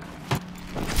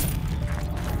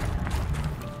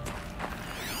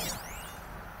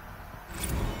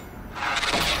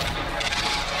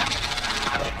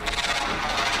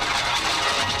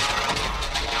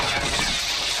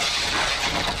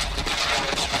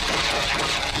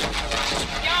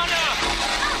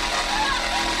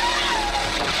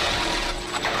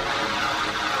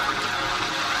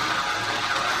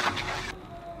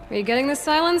 Are you getting this,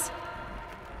 Silence?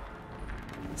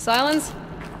 Silence?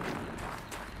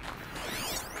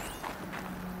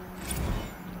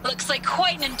 Looks like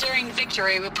quite an enduring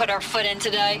victory we put our foot in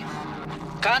today.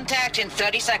 Contact in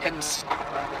 30 seconds.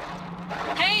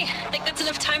 Hey, think that's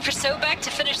enough time for Sobek to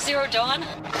finish Zero Dawn?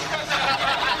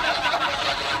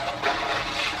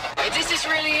 If this is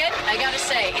really it, I gotta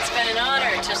say, it's been an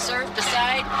honor to serve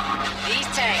beside these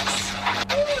tanks.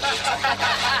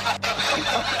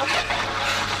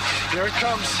 Here it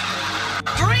comes.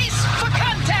 Brace for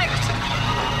contact!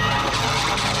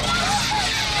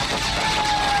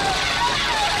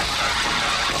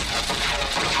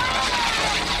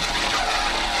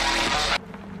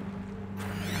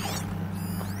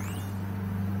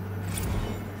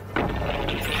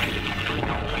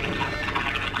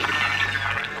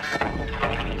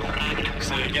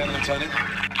 Say again, Lieutenant.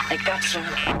 I got some.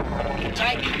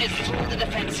 Titan is through the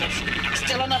defenses.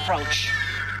 Still on approach.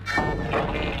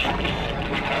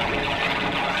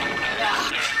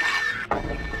 Ah, crap.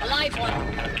 A live one.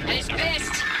 And he's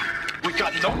pissed. We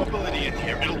got no mobility in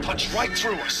here. It'll punch right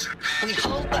through us. We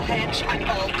hold the hedge at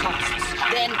all costs.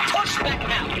 Then push back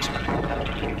out.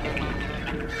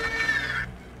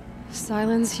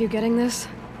 Silence, you getting this?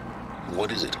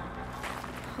 What is it?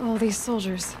 All these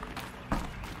soldiers.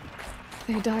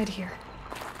 They died here.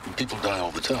 People die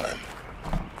all the time.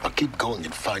 I'll keep going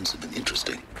and find something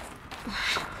interesting.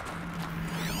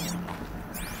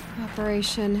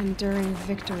 Operation Enduring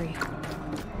Victory.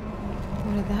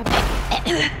 What did that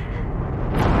mean?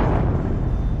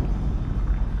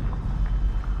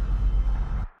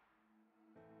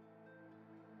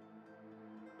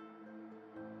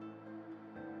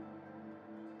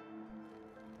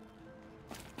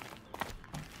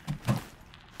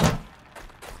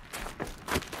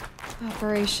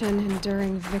 Operation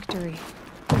Enduring Victory.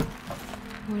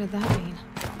 What did that mean?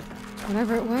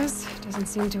 Whatever it was, doesn't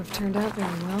seem to have turned out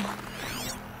very well.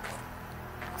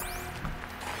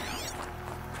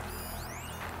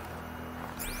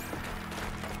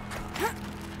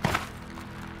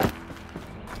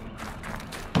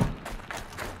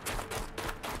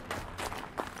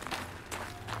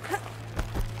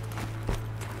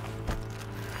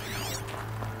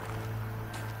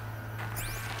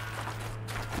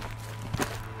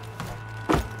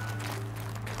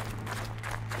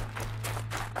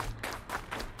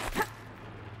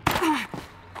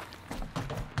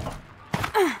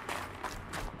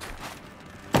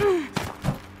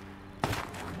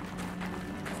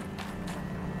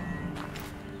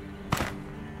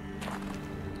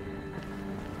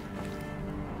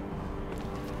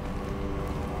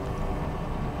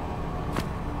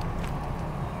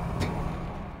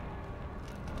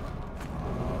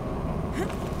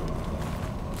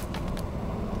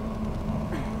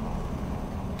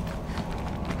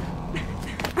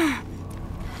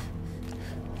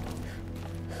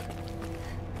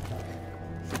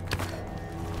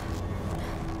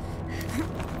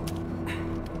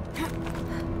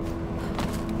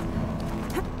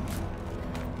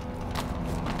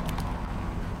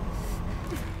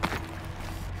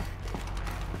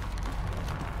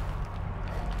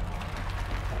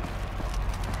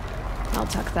 I'll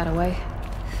tuck that away.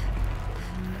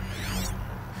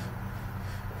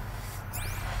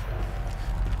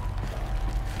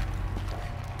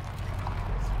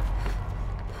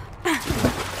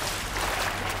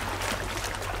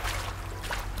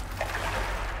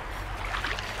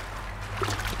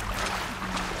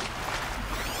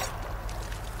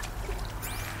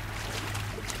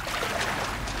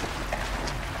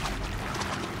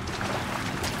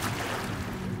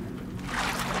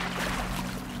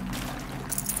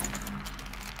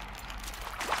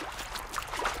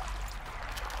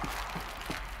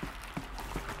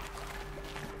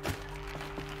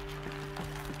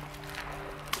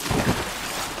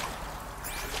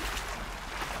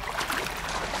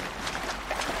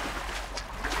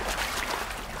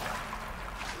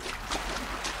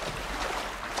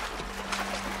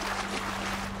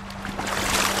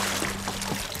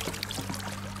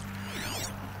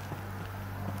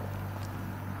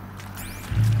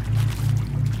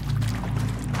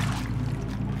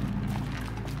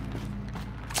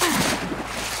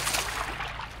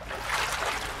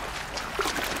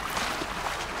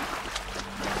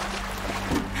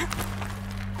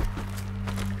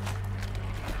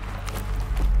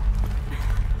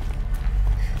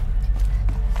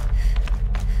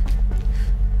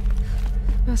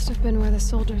 Must have been where the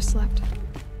soldiers slept.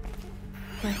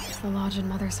 Like the lodge in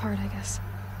Mother's Heart, I guess.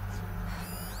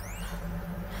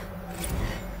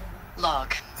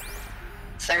 Log.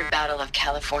 Third Battle of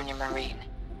California Marine.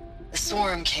 The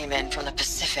swarm came in from the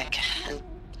Pacific, and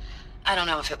I don't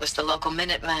know if it was the local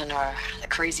Minutemen or the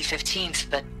crazy 15th,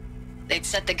 but they'd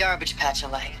set the garbage patch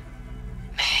alight.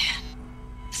 Man,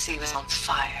 the sea was on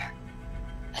fire.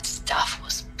 That stuff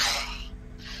was...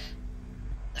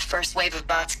 The first wave of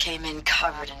bots came in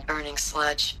covered in burning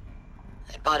sludge.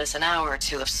 It bought us an hour or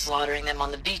two of slaughtering them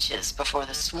on the beaches before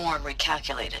the swarm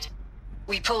recalculated.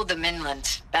 We pulled them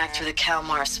inland, back through the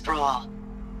Kalmar sprawl.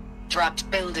 Dropped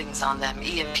buildings on them,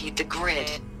 EMP'd the grid.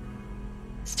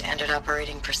 Standard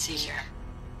operating procedure.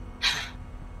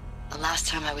 The last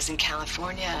time I was in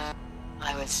California,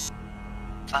 I was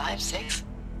 5, 6?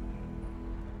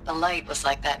 The light was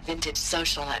like that vintage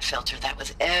social net filter that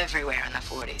was everywhere in the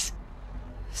 40s.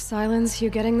 Silence, you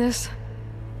getting this?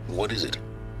 What is it?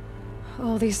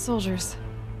 All these soldiers.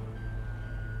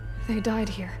 They died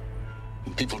here.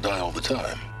 People die all the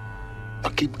time.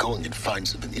 I'll keep going and find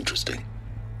something interesting.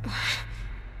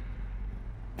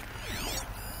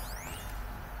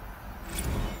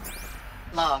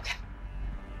 Log.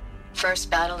 First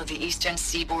battle of the eastern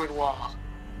seaboard wall.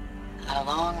 Had a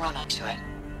long run up to it.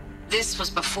 This was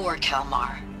before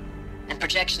Kalmar, and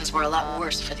projections were a lot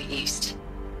worse for the east.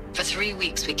 For 3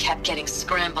 weeks, we kept getting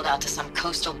scrambled out to some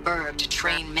coastal burg to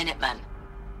train Minutemen.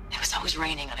 It was always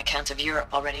raining on account of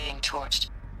Europe already being torched.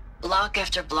 Block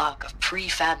after block of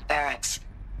prefab barracks.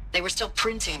 They were still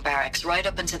printing barracks right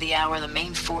up until the hour the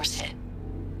main force hit.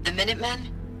 The Minutemen?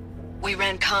 We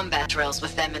ran combat drills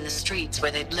with them in the streets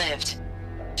where they'd lived,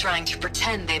 trying to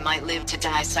pretend they might live to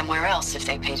die somewhere else if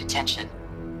they paid attention.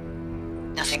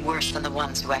 Nothing worse than the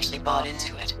ones who actually bought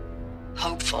into it.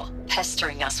 Hopeful,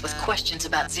 pestering us with questions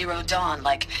about Zero Dawn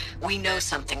like we know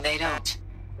something they don't.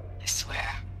 I swear,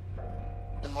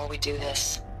 the more we do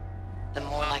this, the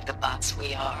more like the bots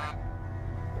we are.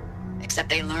 Except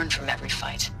they learn from every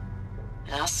fight.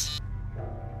 And us?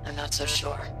 I'm not so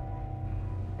sure.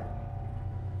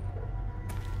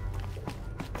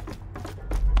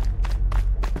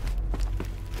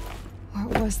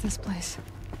 What was this place?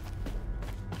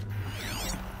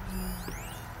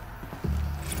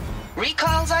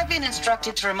 Recalls, I've been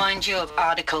instructed to remind you of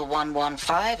Article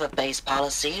 115 of base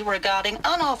policy regarding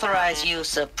unauthorized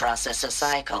use of processor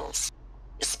cycles.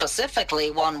 Specifically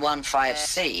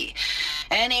 115C.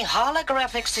 Any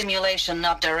holographic simulation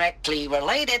not directly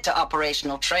related to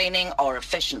operational training or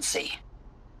efficiency.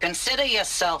 Consider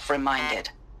yourself reminded,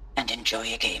 and enjoy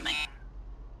your gaming.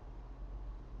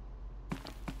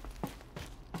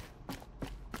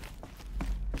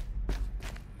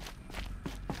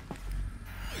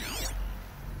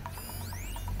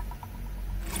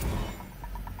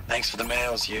 Thanks for the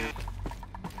mails, you.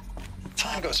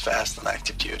 Time goes fast on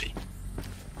active duty.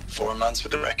 4 months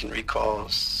with the wreck and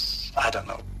recalls, I don't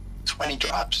know, 20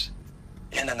 drops.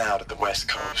 In and out of the West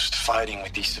Coast, fighting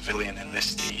with these civilian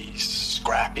enlistees,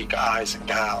 scrappy guys and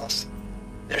gals.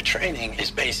 Their training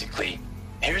is basically,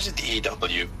 here's a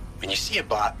DEW, when you see a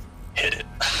bot, hit it.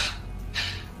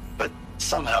 But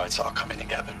somehow it's all coming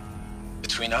together.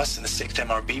 Between us and the 6th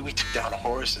MRB, we took down a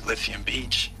horse at Lithium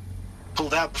Beach.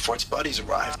 Pulled out before its buddies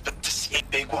arrived, but to see a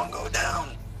big one go down.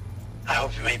 I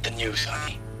hope you made the news,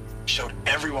 honey. Showed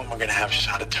everyone we're gonna have a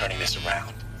shot at turning this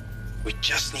around. We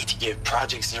just need to give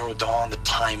Project Zero Dawn the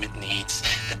time it needs,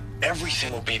 and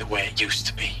everything will be the way it used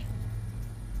to be.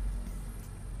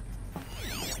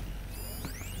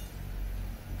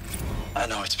 I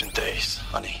know it's been days,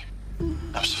 honey.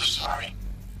 I'm so sorry.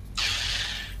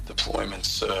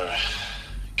 Deployments are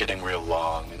getting real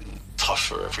long and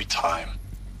tougher every time.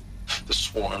 The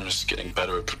swarm's getting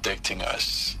better at predicting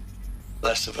us.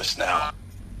 Less of us now,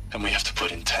 and we have to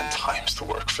put in 10 times the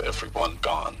work for everyone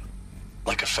gone.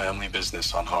 Like a family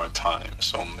business on hard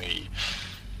times, only...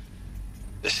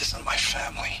 This isn't my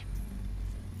family.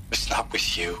 It's not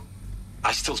with you.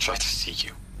 I still try to see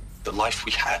you. The life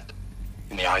we had,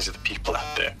 in the eyes of the people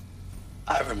out there.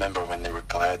 I remember when they were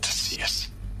glad to see us.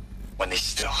 When they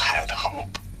still had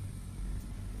hope.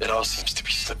 It all seems to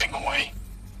be slipping away.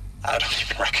 I don't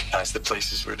even recognize the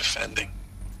places we're defending.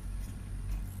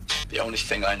 The only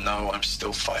thing I know I'm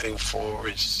still fighting for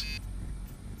is...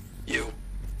 you.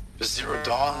 For Zero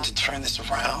Dawn to turn this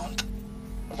around?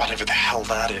 Or whatever the hell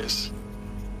that is.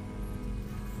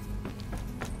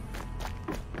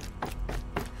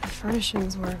 The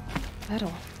furnishings were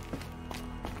metal.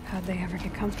 How'd they ever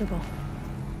get comfortable?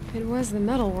 It was the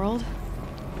metal world.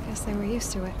 Guess they were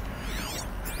used to it.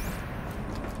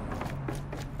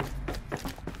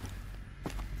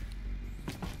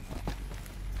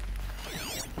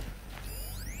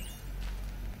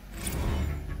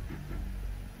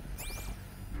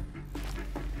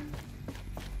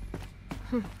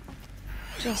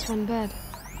 Just one bed.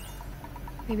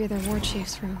 Maybe their war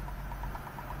chief's room.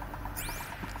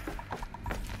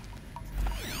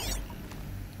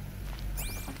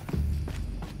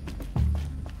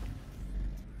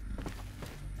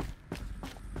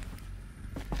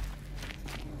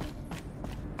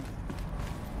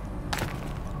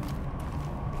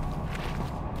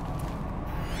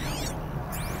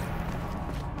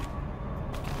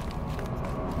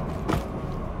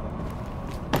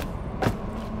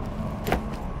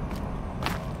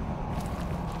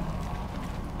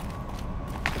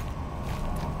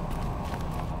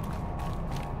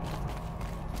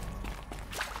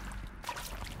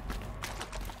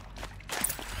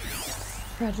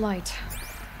 Red light.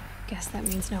 Guess that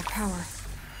means no power.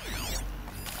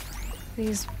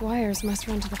 These wires must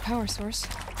run to the power source.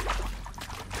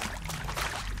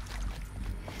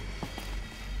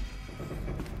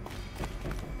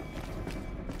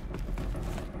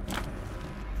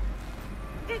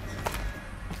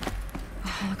 A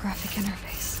holographic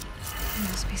interface. There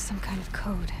must be some kind of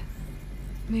code.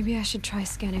 Maybe I should try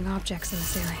scanning objects in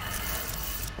this area.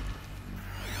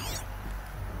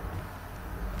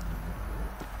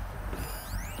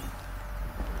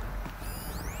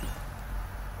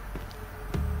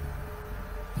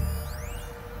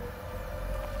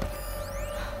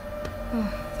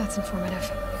 Oh, that's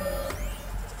informative.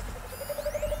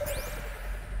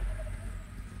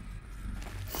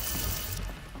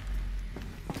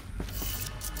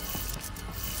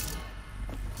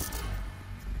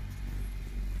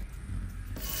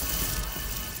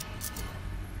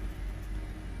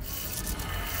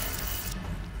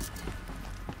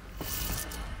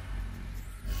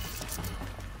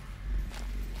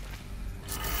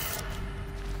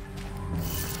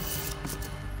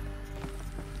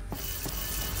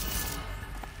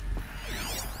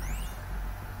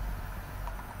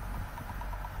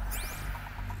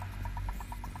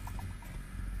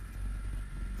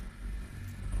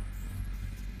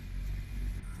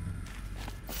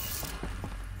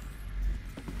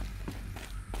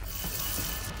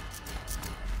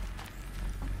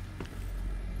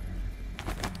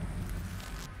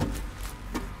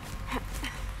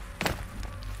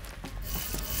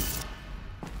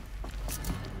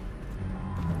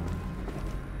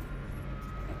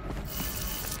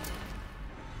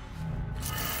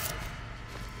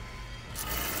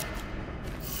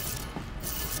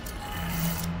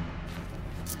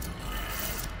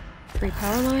 Three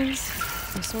power lines,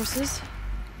 resources.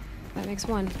 That makes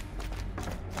one.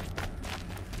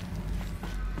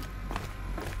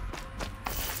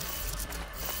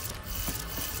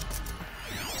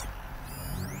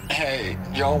 Hey,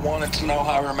 y'all wanted to know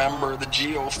how I remember the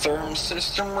geotherm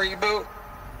system reboot?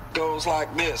 Goes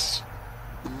like this.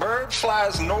 Bird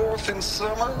flies north in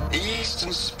summer, east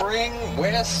in spring,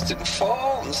 west in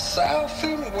fall, and south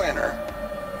in winter.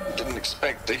 Didn't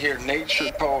expect to hear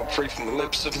nature poetry from the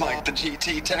lips of Mike the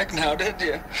GT Tech now, did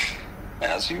you?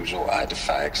 As usual, I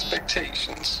defy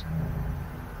expectations.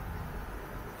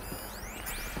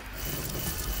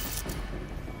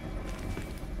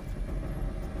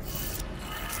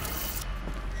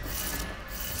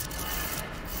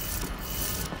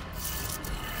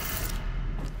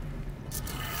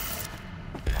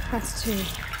 That's two.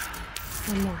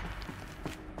 One more.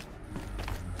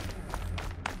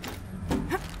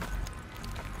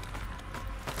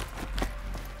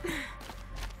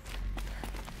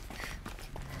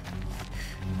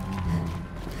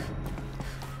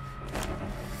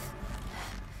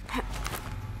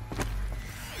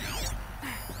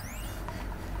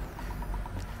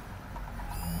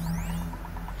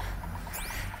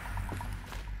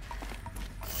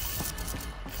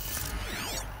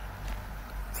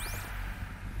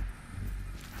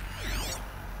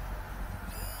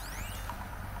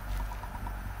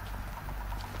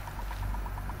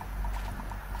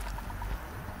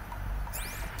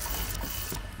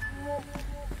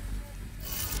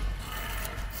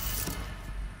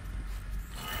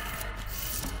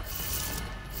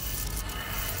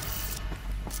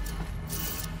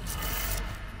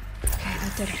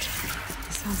 Did it.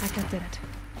 Sounds like I did it.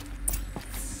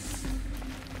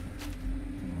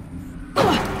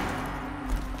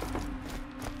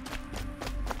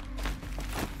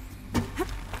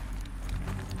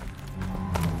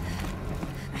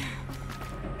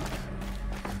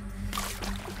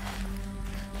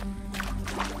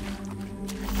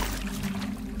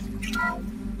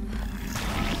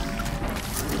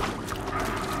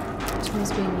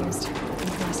 Tools being used.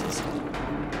 Devices.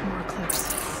 More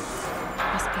clips.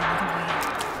 Must be another way in.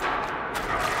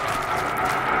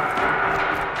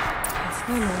 That's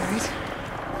them, all right.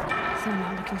 They're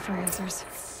not looking for answers.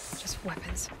 Just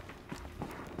weapons.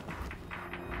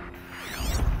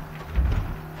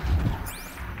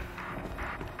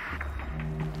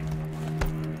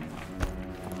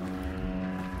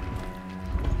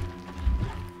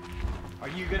 Are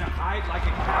you gonna hide like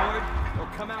a coward, or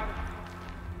come out?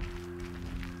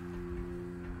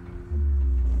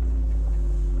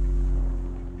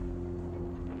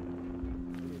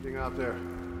 Anything out there?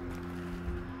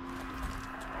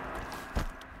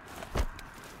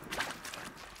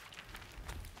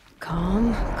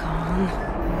 Calm, calm.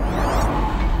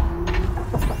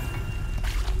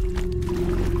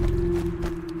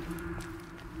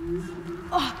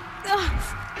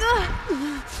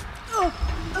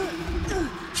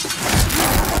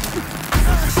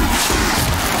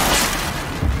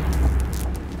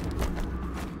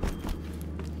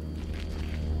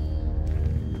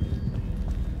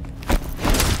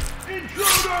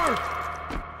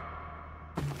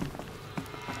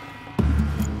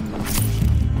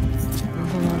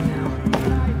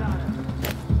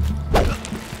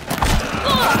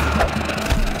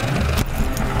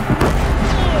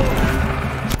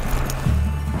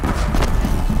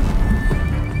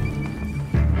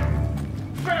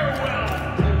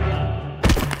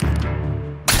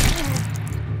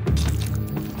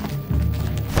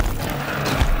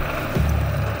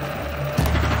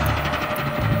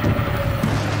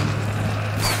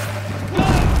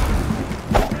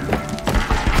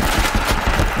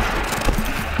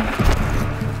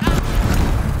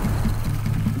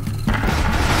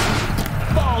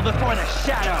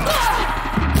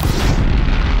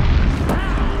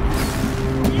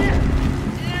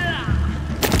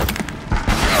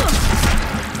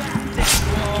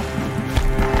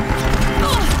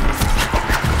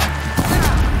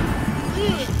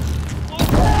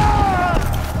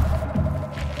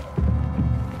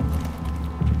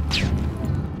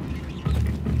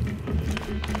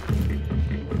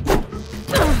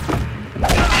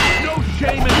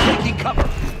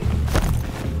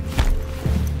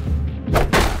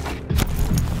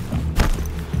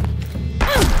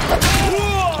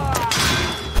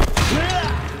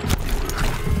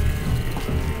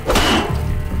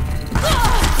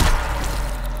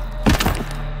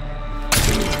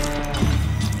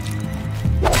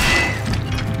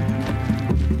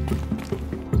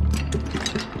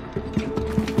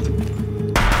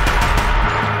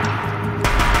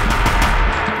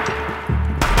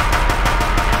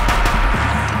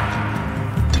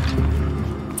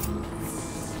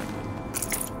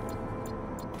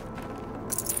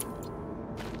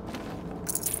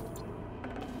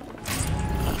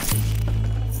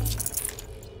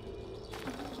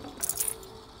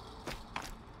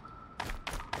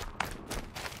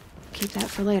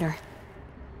 for later.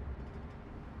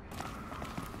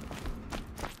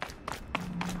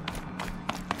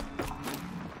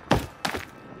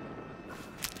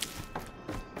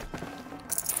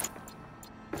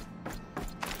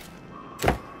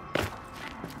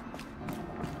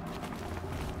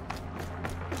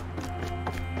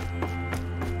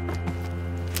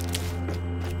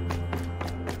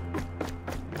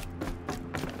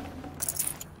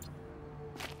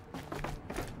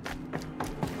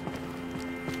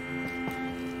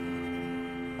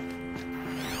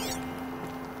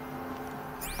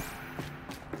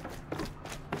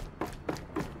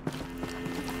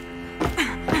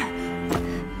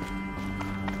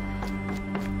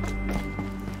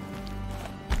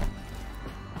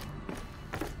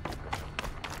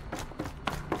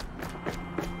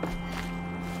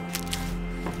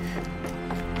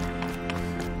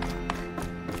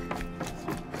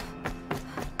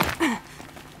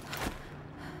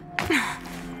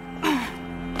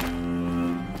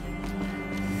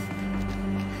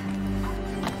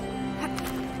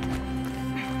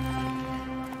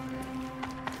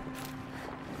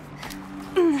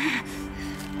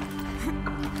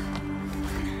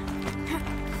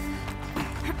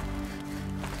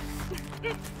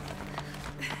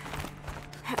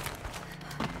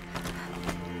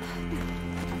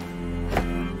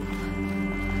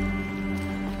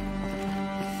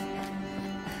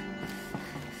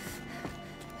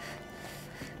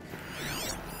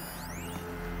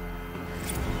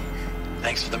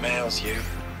 Thanks for the mails, you.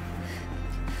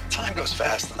 Time goes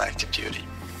fast on active duty.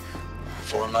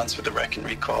 4 months with the wrecking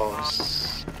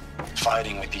recalls,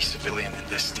 fighting with these civilian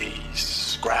enlistees,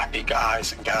 scrappy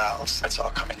guys and gals. That's all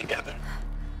coming together.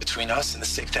 Between us and the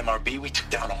 6th MRB, we took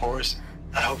down a horse.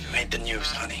 I hope you made the news,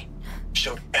 honey.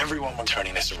 Showed everyone we're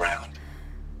turning this around.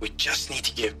 We just need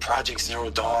to give Project Zero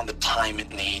Dawn the time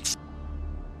it needs.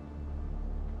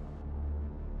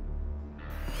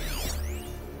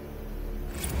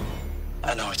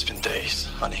 I know it's been days,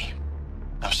 honey.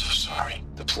 I'm so sorry.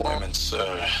 Deployments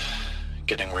are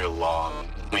getting real long.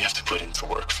 We have to put into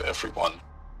work for everyone.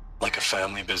 Like a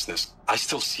family business. I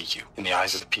still see you in the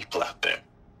eyes of the people out there.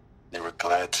 They were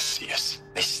glad to see us.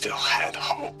 They still had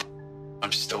hope.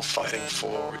 I'm still fighting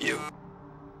for you.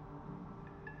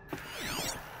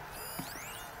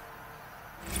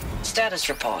 Status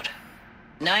report.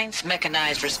 9th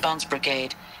Mechanized Response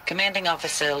Brigade, Commanding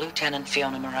Officer Lieutenant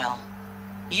Fiona Morrell.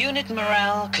 Unit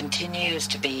morale continues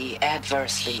to be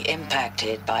adversely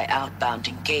impacted by outbound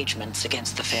engagements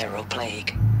against the Pharaoh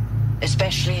Plague,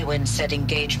 especially when said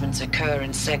engagements occur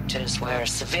in sectors where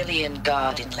civilian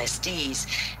Guard enlistees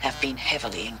have been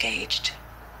heavily engaged.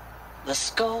 The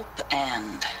scope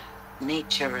and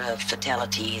nature of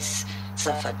fatalities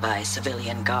suffered by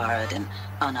civilian Guard and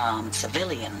unarmed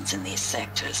civilians in these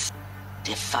sectors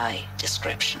defy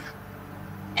description.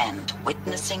 And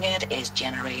witnessing it is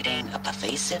generating a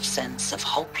pervasive sense of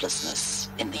hopelessness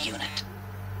in the unit.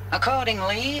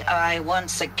 Accordingly, I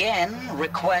once again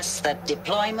request that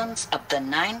deployments of the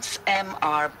 9th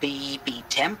MRB be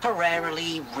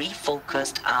temporarily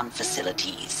refocused on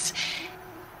facilities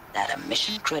that are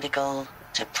mission critical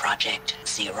to Project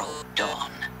Zero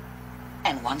Dawn.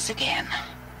 And once again,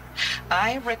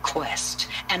 I request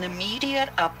an immediate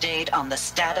update on the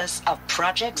status of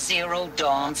Project Zero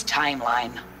Dawn's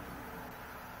timeline.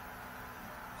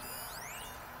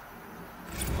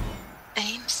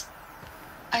 Ames,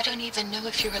 I don't even know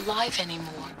if you're alive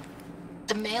anymore.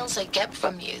 The mails I get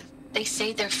from you, they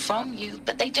say they're from you,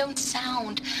 but they don't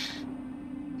sound...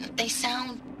 They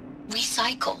sound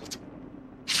recycled.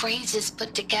 Phrases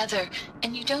put together,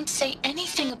 and you don't say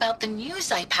anything about the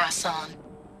news I pass on.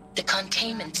 The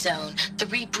containment zone, the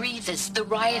rebreathers, the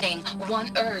rioting,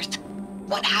 One Earth.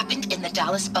 What happened in the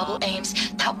Dallas bubble,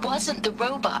 Ames, that wasn't the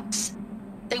robots.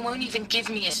 They won't even give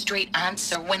me a straight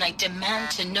answer when I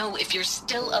demand to know if you're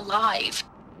still alive.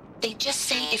 They just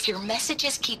say if your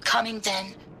messages keep coming,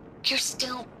 then you're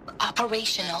still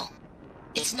operational.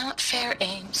 It's not fair,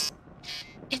 Ames.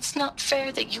 It's not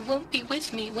fair that you won't be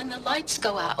with me when the lights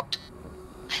go out.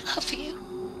 I love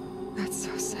you. That's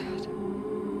so sad.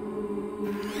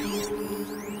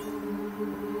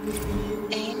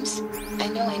 Ames, I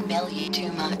know I mail you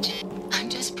too much. I'm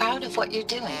just proud of what you're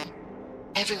doing.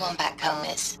 Everyone back home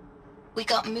is. We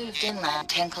got moved inland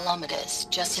 10 kilometers,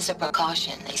 just as a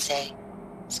precaution, they say.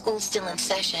 School's still in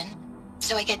session,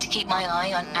 so I get to keep my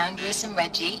eye on Andres and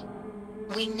Reggie.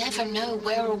 We never know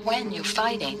where or when you're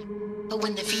fighting, but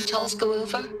when the VTOLs go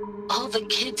over, all the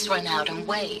kids run out and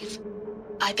wave.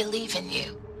 I believe in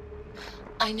you.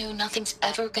 I know nothing's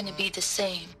ever gonna be the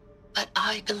same, but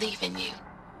I believe in you.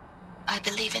 I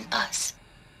believe in us.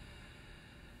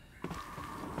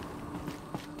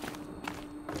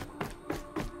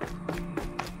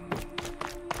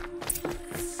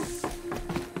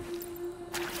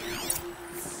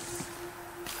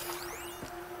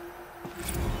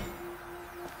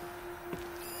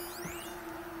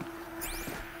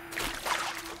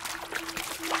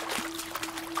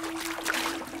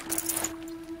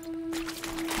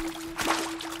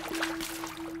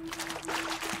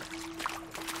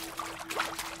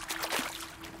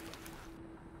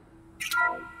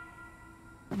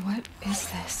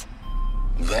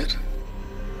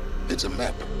 a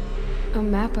map. A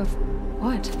map of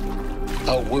what?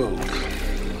 Our world.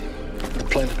 The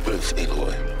planet Earth,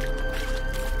 Aloy.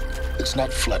 It's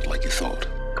not flat like you thought.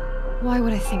 Why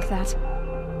would I think that?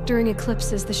 During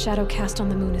eclipses, the shadow cast on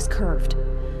the moon is curved.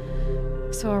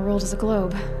 So our world is a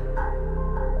globe.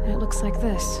 And it looks like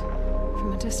this,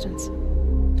 from a distance.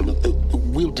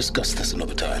 We'll discuss this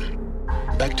another time.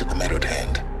 Back to the matter at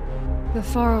hand. The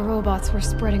Faro robots were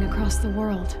spreading across the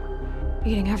world,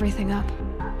 eating everything up.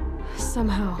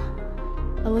 Somehow,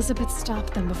 Elizabeth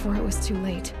stopped them before it was too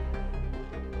late.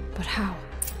 But how?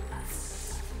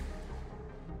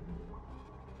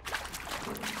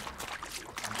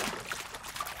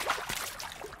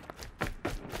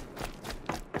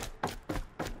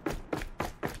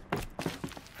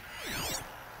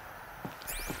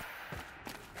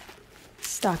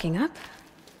 Stocking up.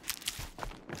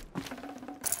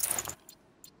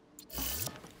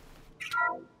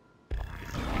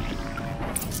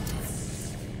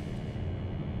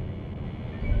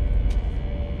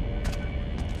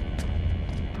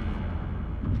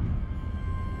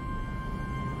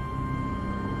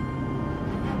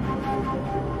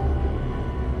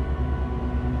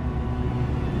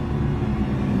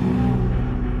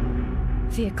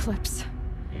 The eclipse.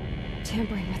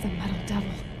 Tampering with the metal devil.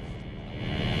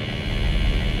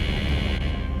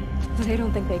 They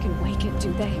don't think they can wake it,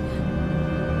 do they?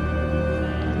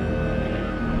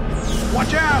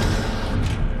 Watch out!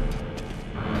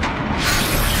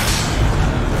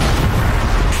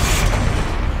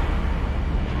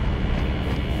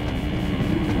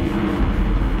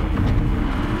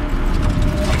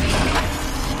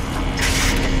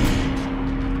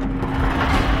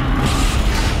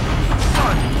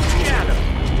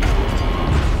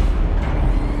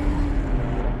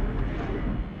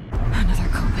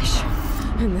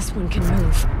 And this one can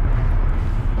move.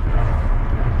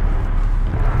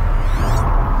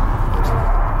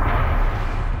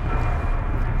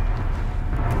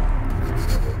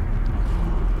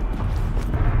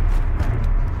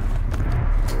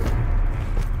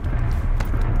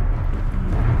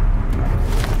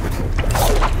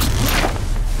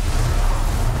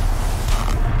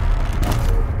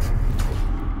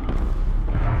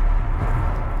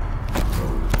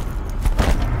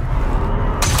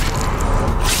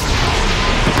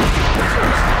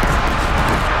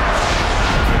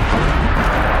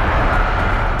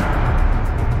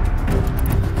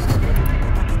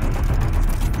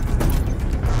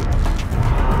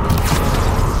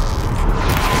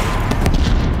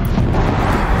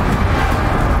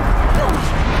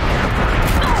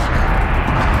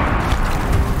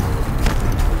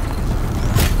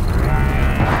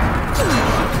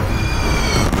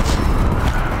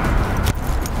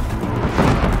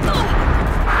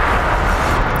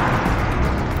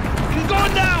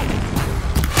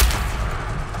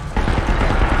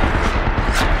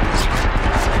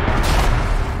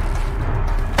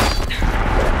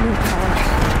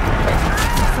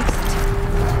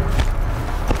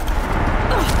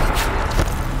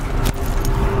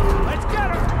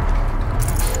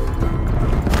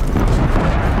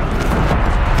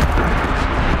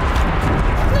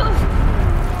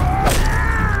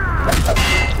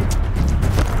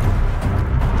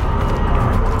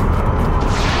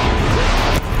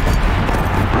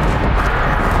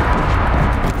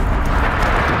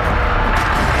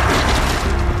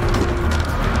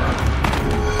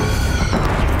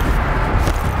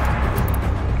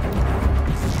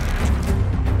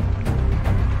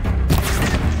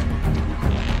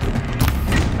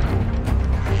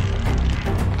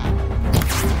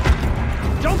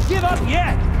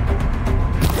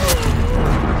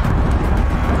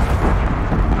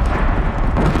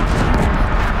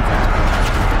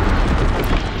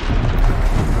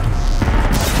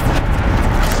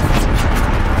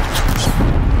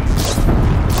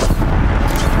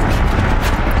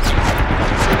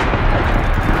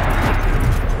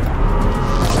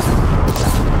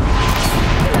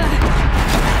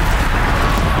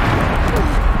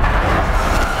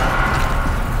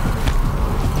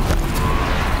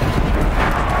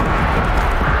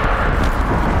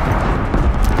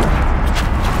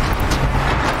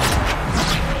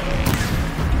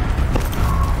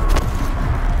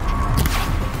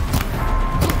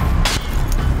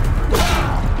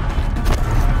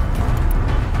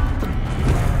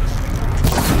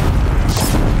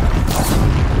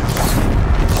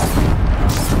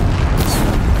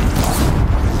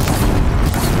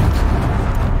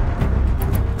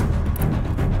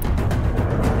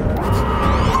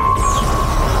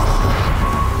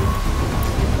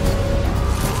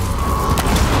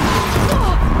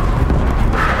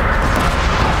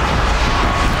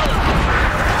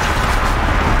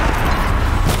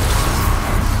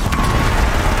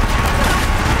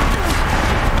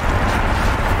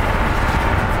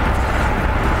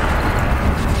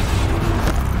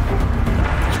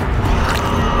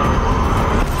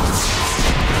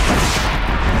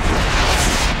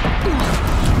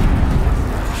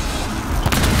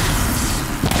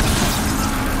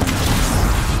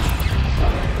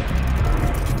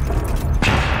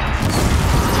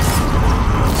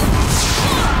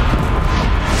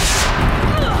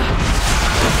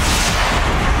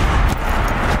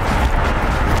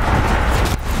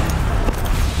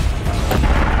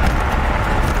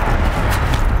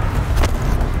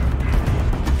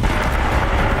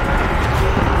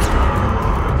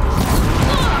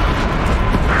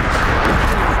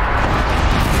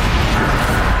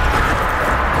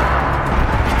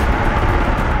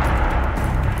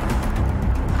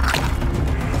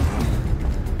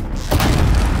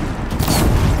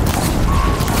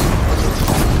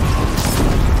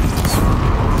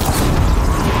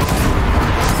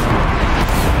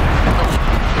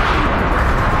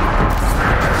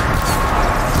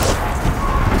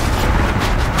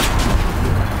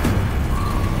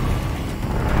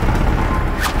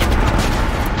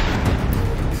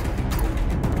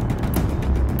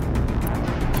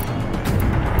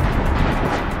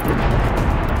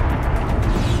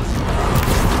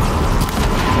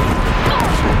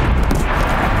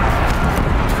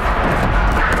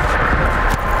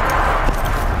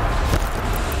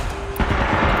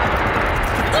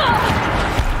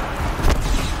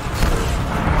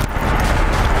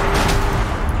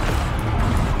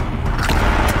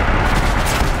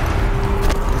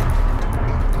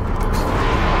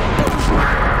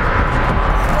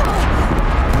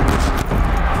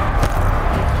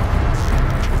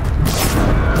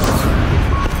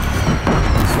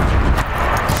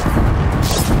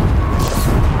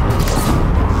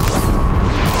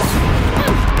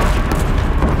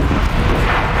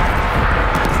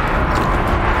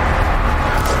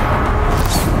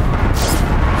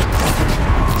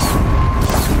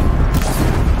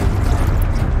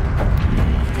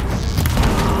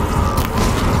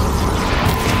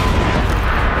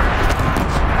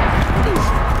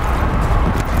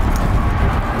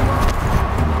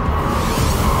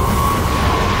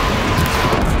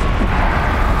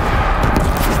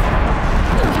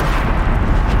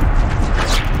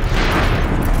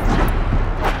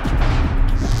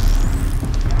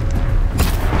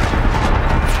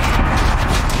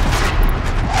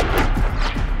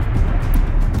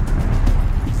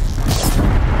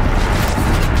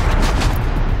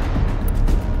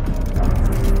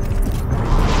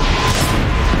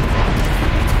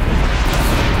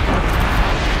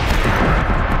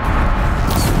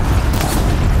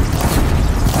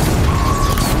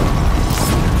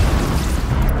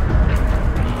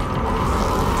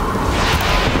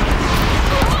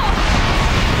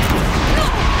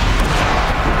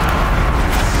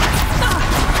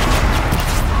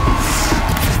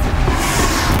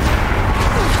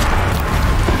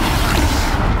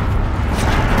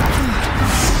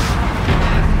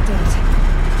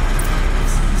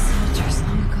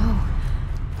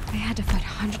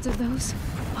 those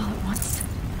all at once.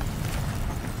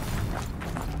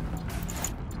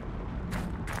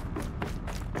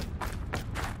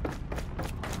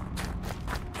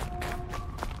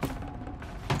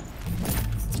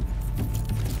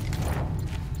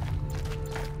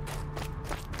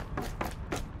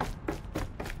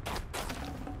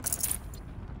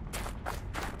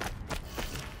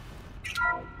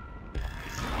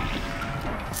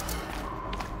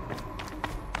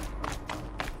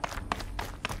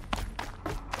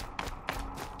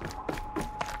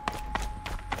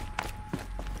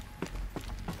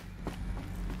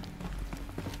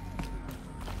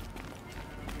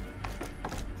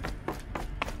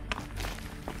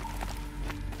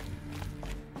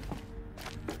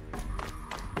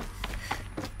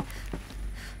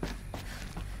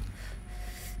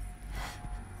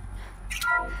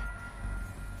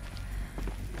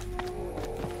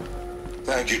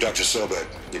 Thank you, Dr. Sobek.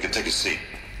 You can take a seat.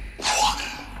 What?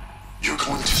 You're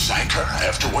going to thank her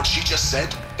after what she just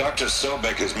said? Dr.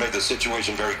 Sobek has made the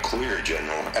situation very clear,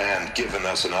 General, and given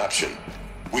us an option.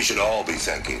 We should all be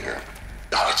thanking her.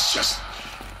 No, it's just...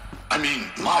 I mean,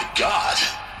 my God.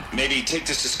 Maybe take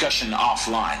this discussion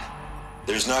offline.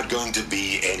 There's not going to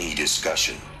be any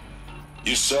discussion.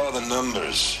 You saw the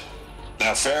numbers.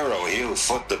 Now, Pharaoh, he'll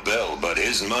foot the bill, but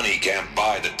his money can't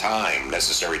buy the time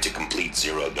necessary to complete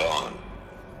Zero Dawn.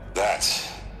 That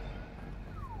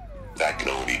can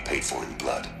only be paid for in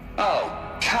blood. Oh,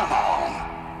 come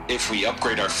on. If we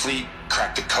upgrade our fleet,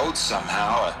 crack the code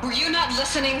somehow... Were you not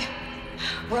listening?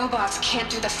 Robots can't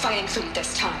do the fighting for you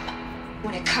this time.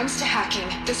 When it comes to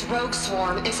hacking, this rogue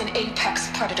swarm is an apex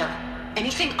predator.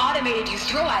 Anything automated you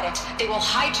throw at it, they will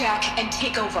hijack and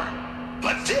take over.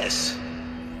 But this...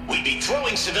 we'd be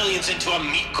throwing civilians into a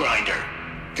meat grinder.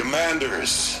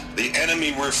 Commanders, the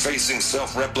enemy we're facing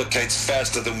self-replicates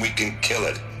faster than we can kill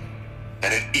it.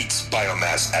 And it eats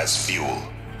biomass as fuel.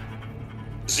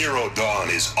 Zero Dawn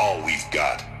is all we've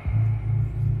got.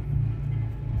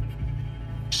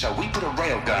 So we put a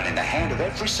railgun in the hand of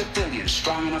every civilian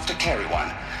strong enough to carry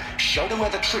one, show them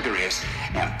where the trigger is,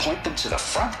 and point them to the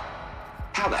front?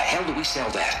 How the hell do we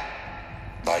sell that?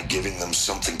 By giving them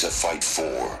something to fight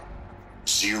for.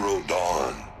 Zero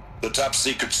Dawn. The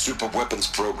top-secret super-weapons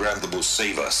program that will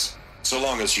save us. So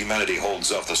long as humanity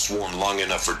holds off the swarm long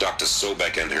enough for Dr.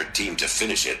 Sobek and her team to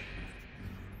finish it.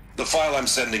 The file I'm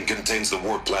sending contains the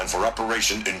war plan for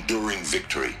Operation Enduring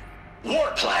Victory.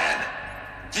 War plan?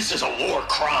 This is a war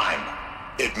crime.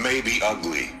 It may be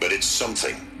ugly, but it's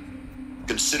something.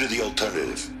 Consider the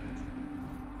alternative.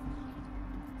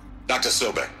 Dr.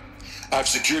 Sobek, I've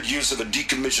secured use of a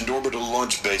decommissioned orbital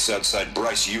launch base outside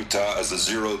Bryce, Utah as the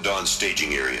Zero Dawn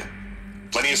staging area.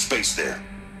 Plenty of space there.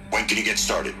 When can you get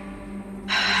started?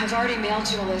 I've already mailed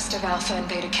you a list of alpha and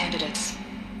beta candidates.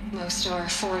 Most are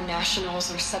foreign nationals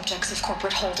or subjects of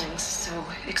corporate holdings, so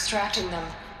extracting them...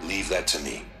 Leave that to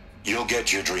me. You'll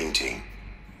get your dream team.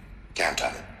 Count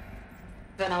on it.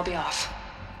 Then I'll be off.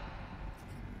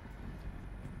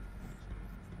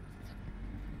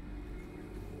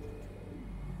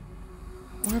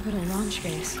 Orbital launch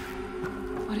base.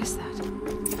 What is that?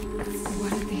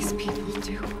 What did these people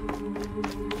do?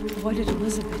 What did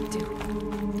Elizabeth do?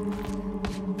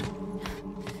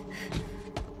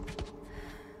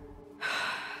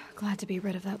 Glad to be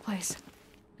rid of that place.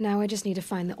 Now I just need to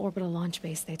find the orbital launch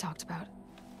base they talked about.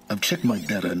 I've checked my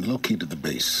data and located the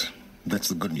base. That's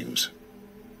the good news.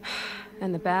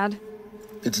 And the bad?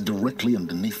 It's directly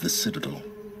underneath the Citadel.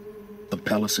 The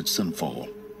palace at Sunfall.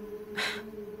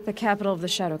 The capital of the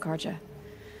Shadow Carja.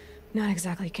 Not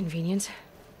exactly convenient.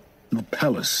 The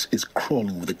palace is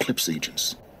crawling with Eclipse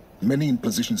agents. Many in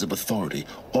positions of authority,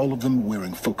 all of them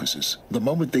wearing focuses. The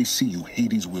moment they see you,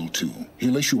 Hades will too.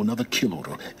 He'll issue another kill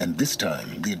order, and this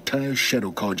time, the entire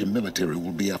Shadow Carja military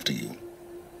will be after you.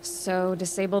 So,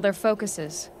 disable their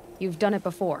focuses. You've done it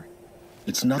before.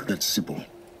 It's not that simple.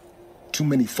 Too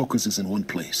many focuses in one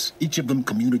place, each of them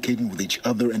communicating with each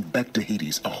other and back to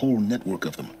Hades, a whole network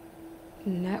of them.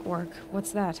 Network?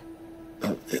 What's that?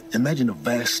 Imagine a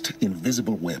vast,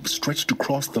 invisible web stretched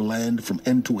across the land from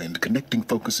end to end, connecting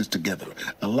focuses together,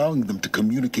 allowing them to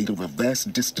communicate over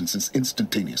vast distances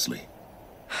instantaneously.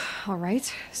 All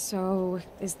right, so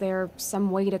is there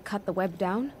some way to cut the web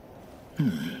down?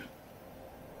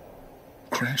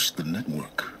 Crash the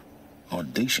network.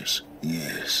 Audacious.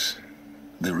 Yes,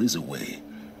 there is a way.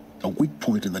 A weak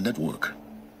point in the network.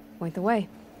 Point the way.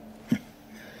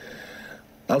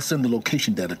 I'll send the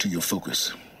location data to your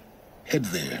focus. Head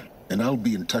there, and I'll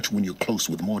be in touch when you're close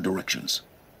with more directions.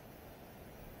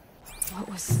 What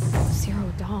was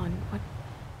Zero Dawn? What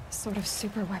sort of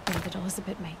super weapon did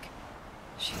Elizabeth make?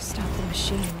 She stopped the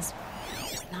machines.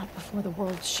 Not before the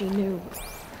world she knew,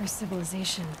 her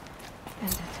civilization,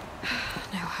 ended.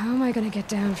 Now, how am I gonna get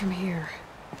down from here?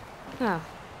 Oh,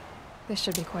 this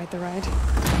should be quite the ride.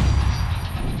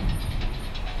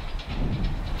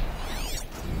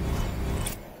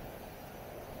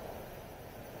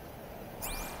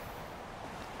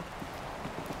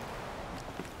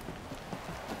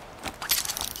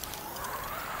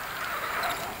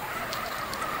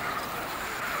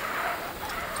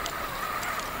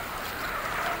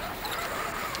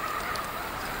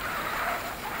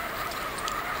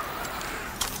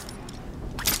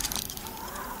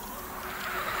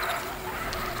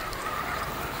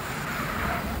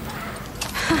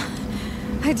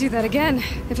 I'd do that again,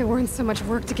 if it weren't so much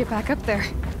work to get back up there.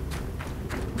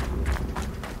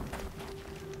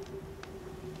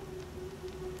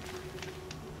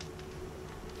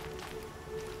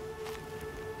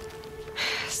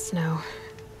 Snow.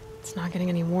 It's not getting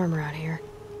any warmer out here.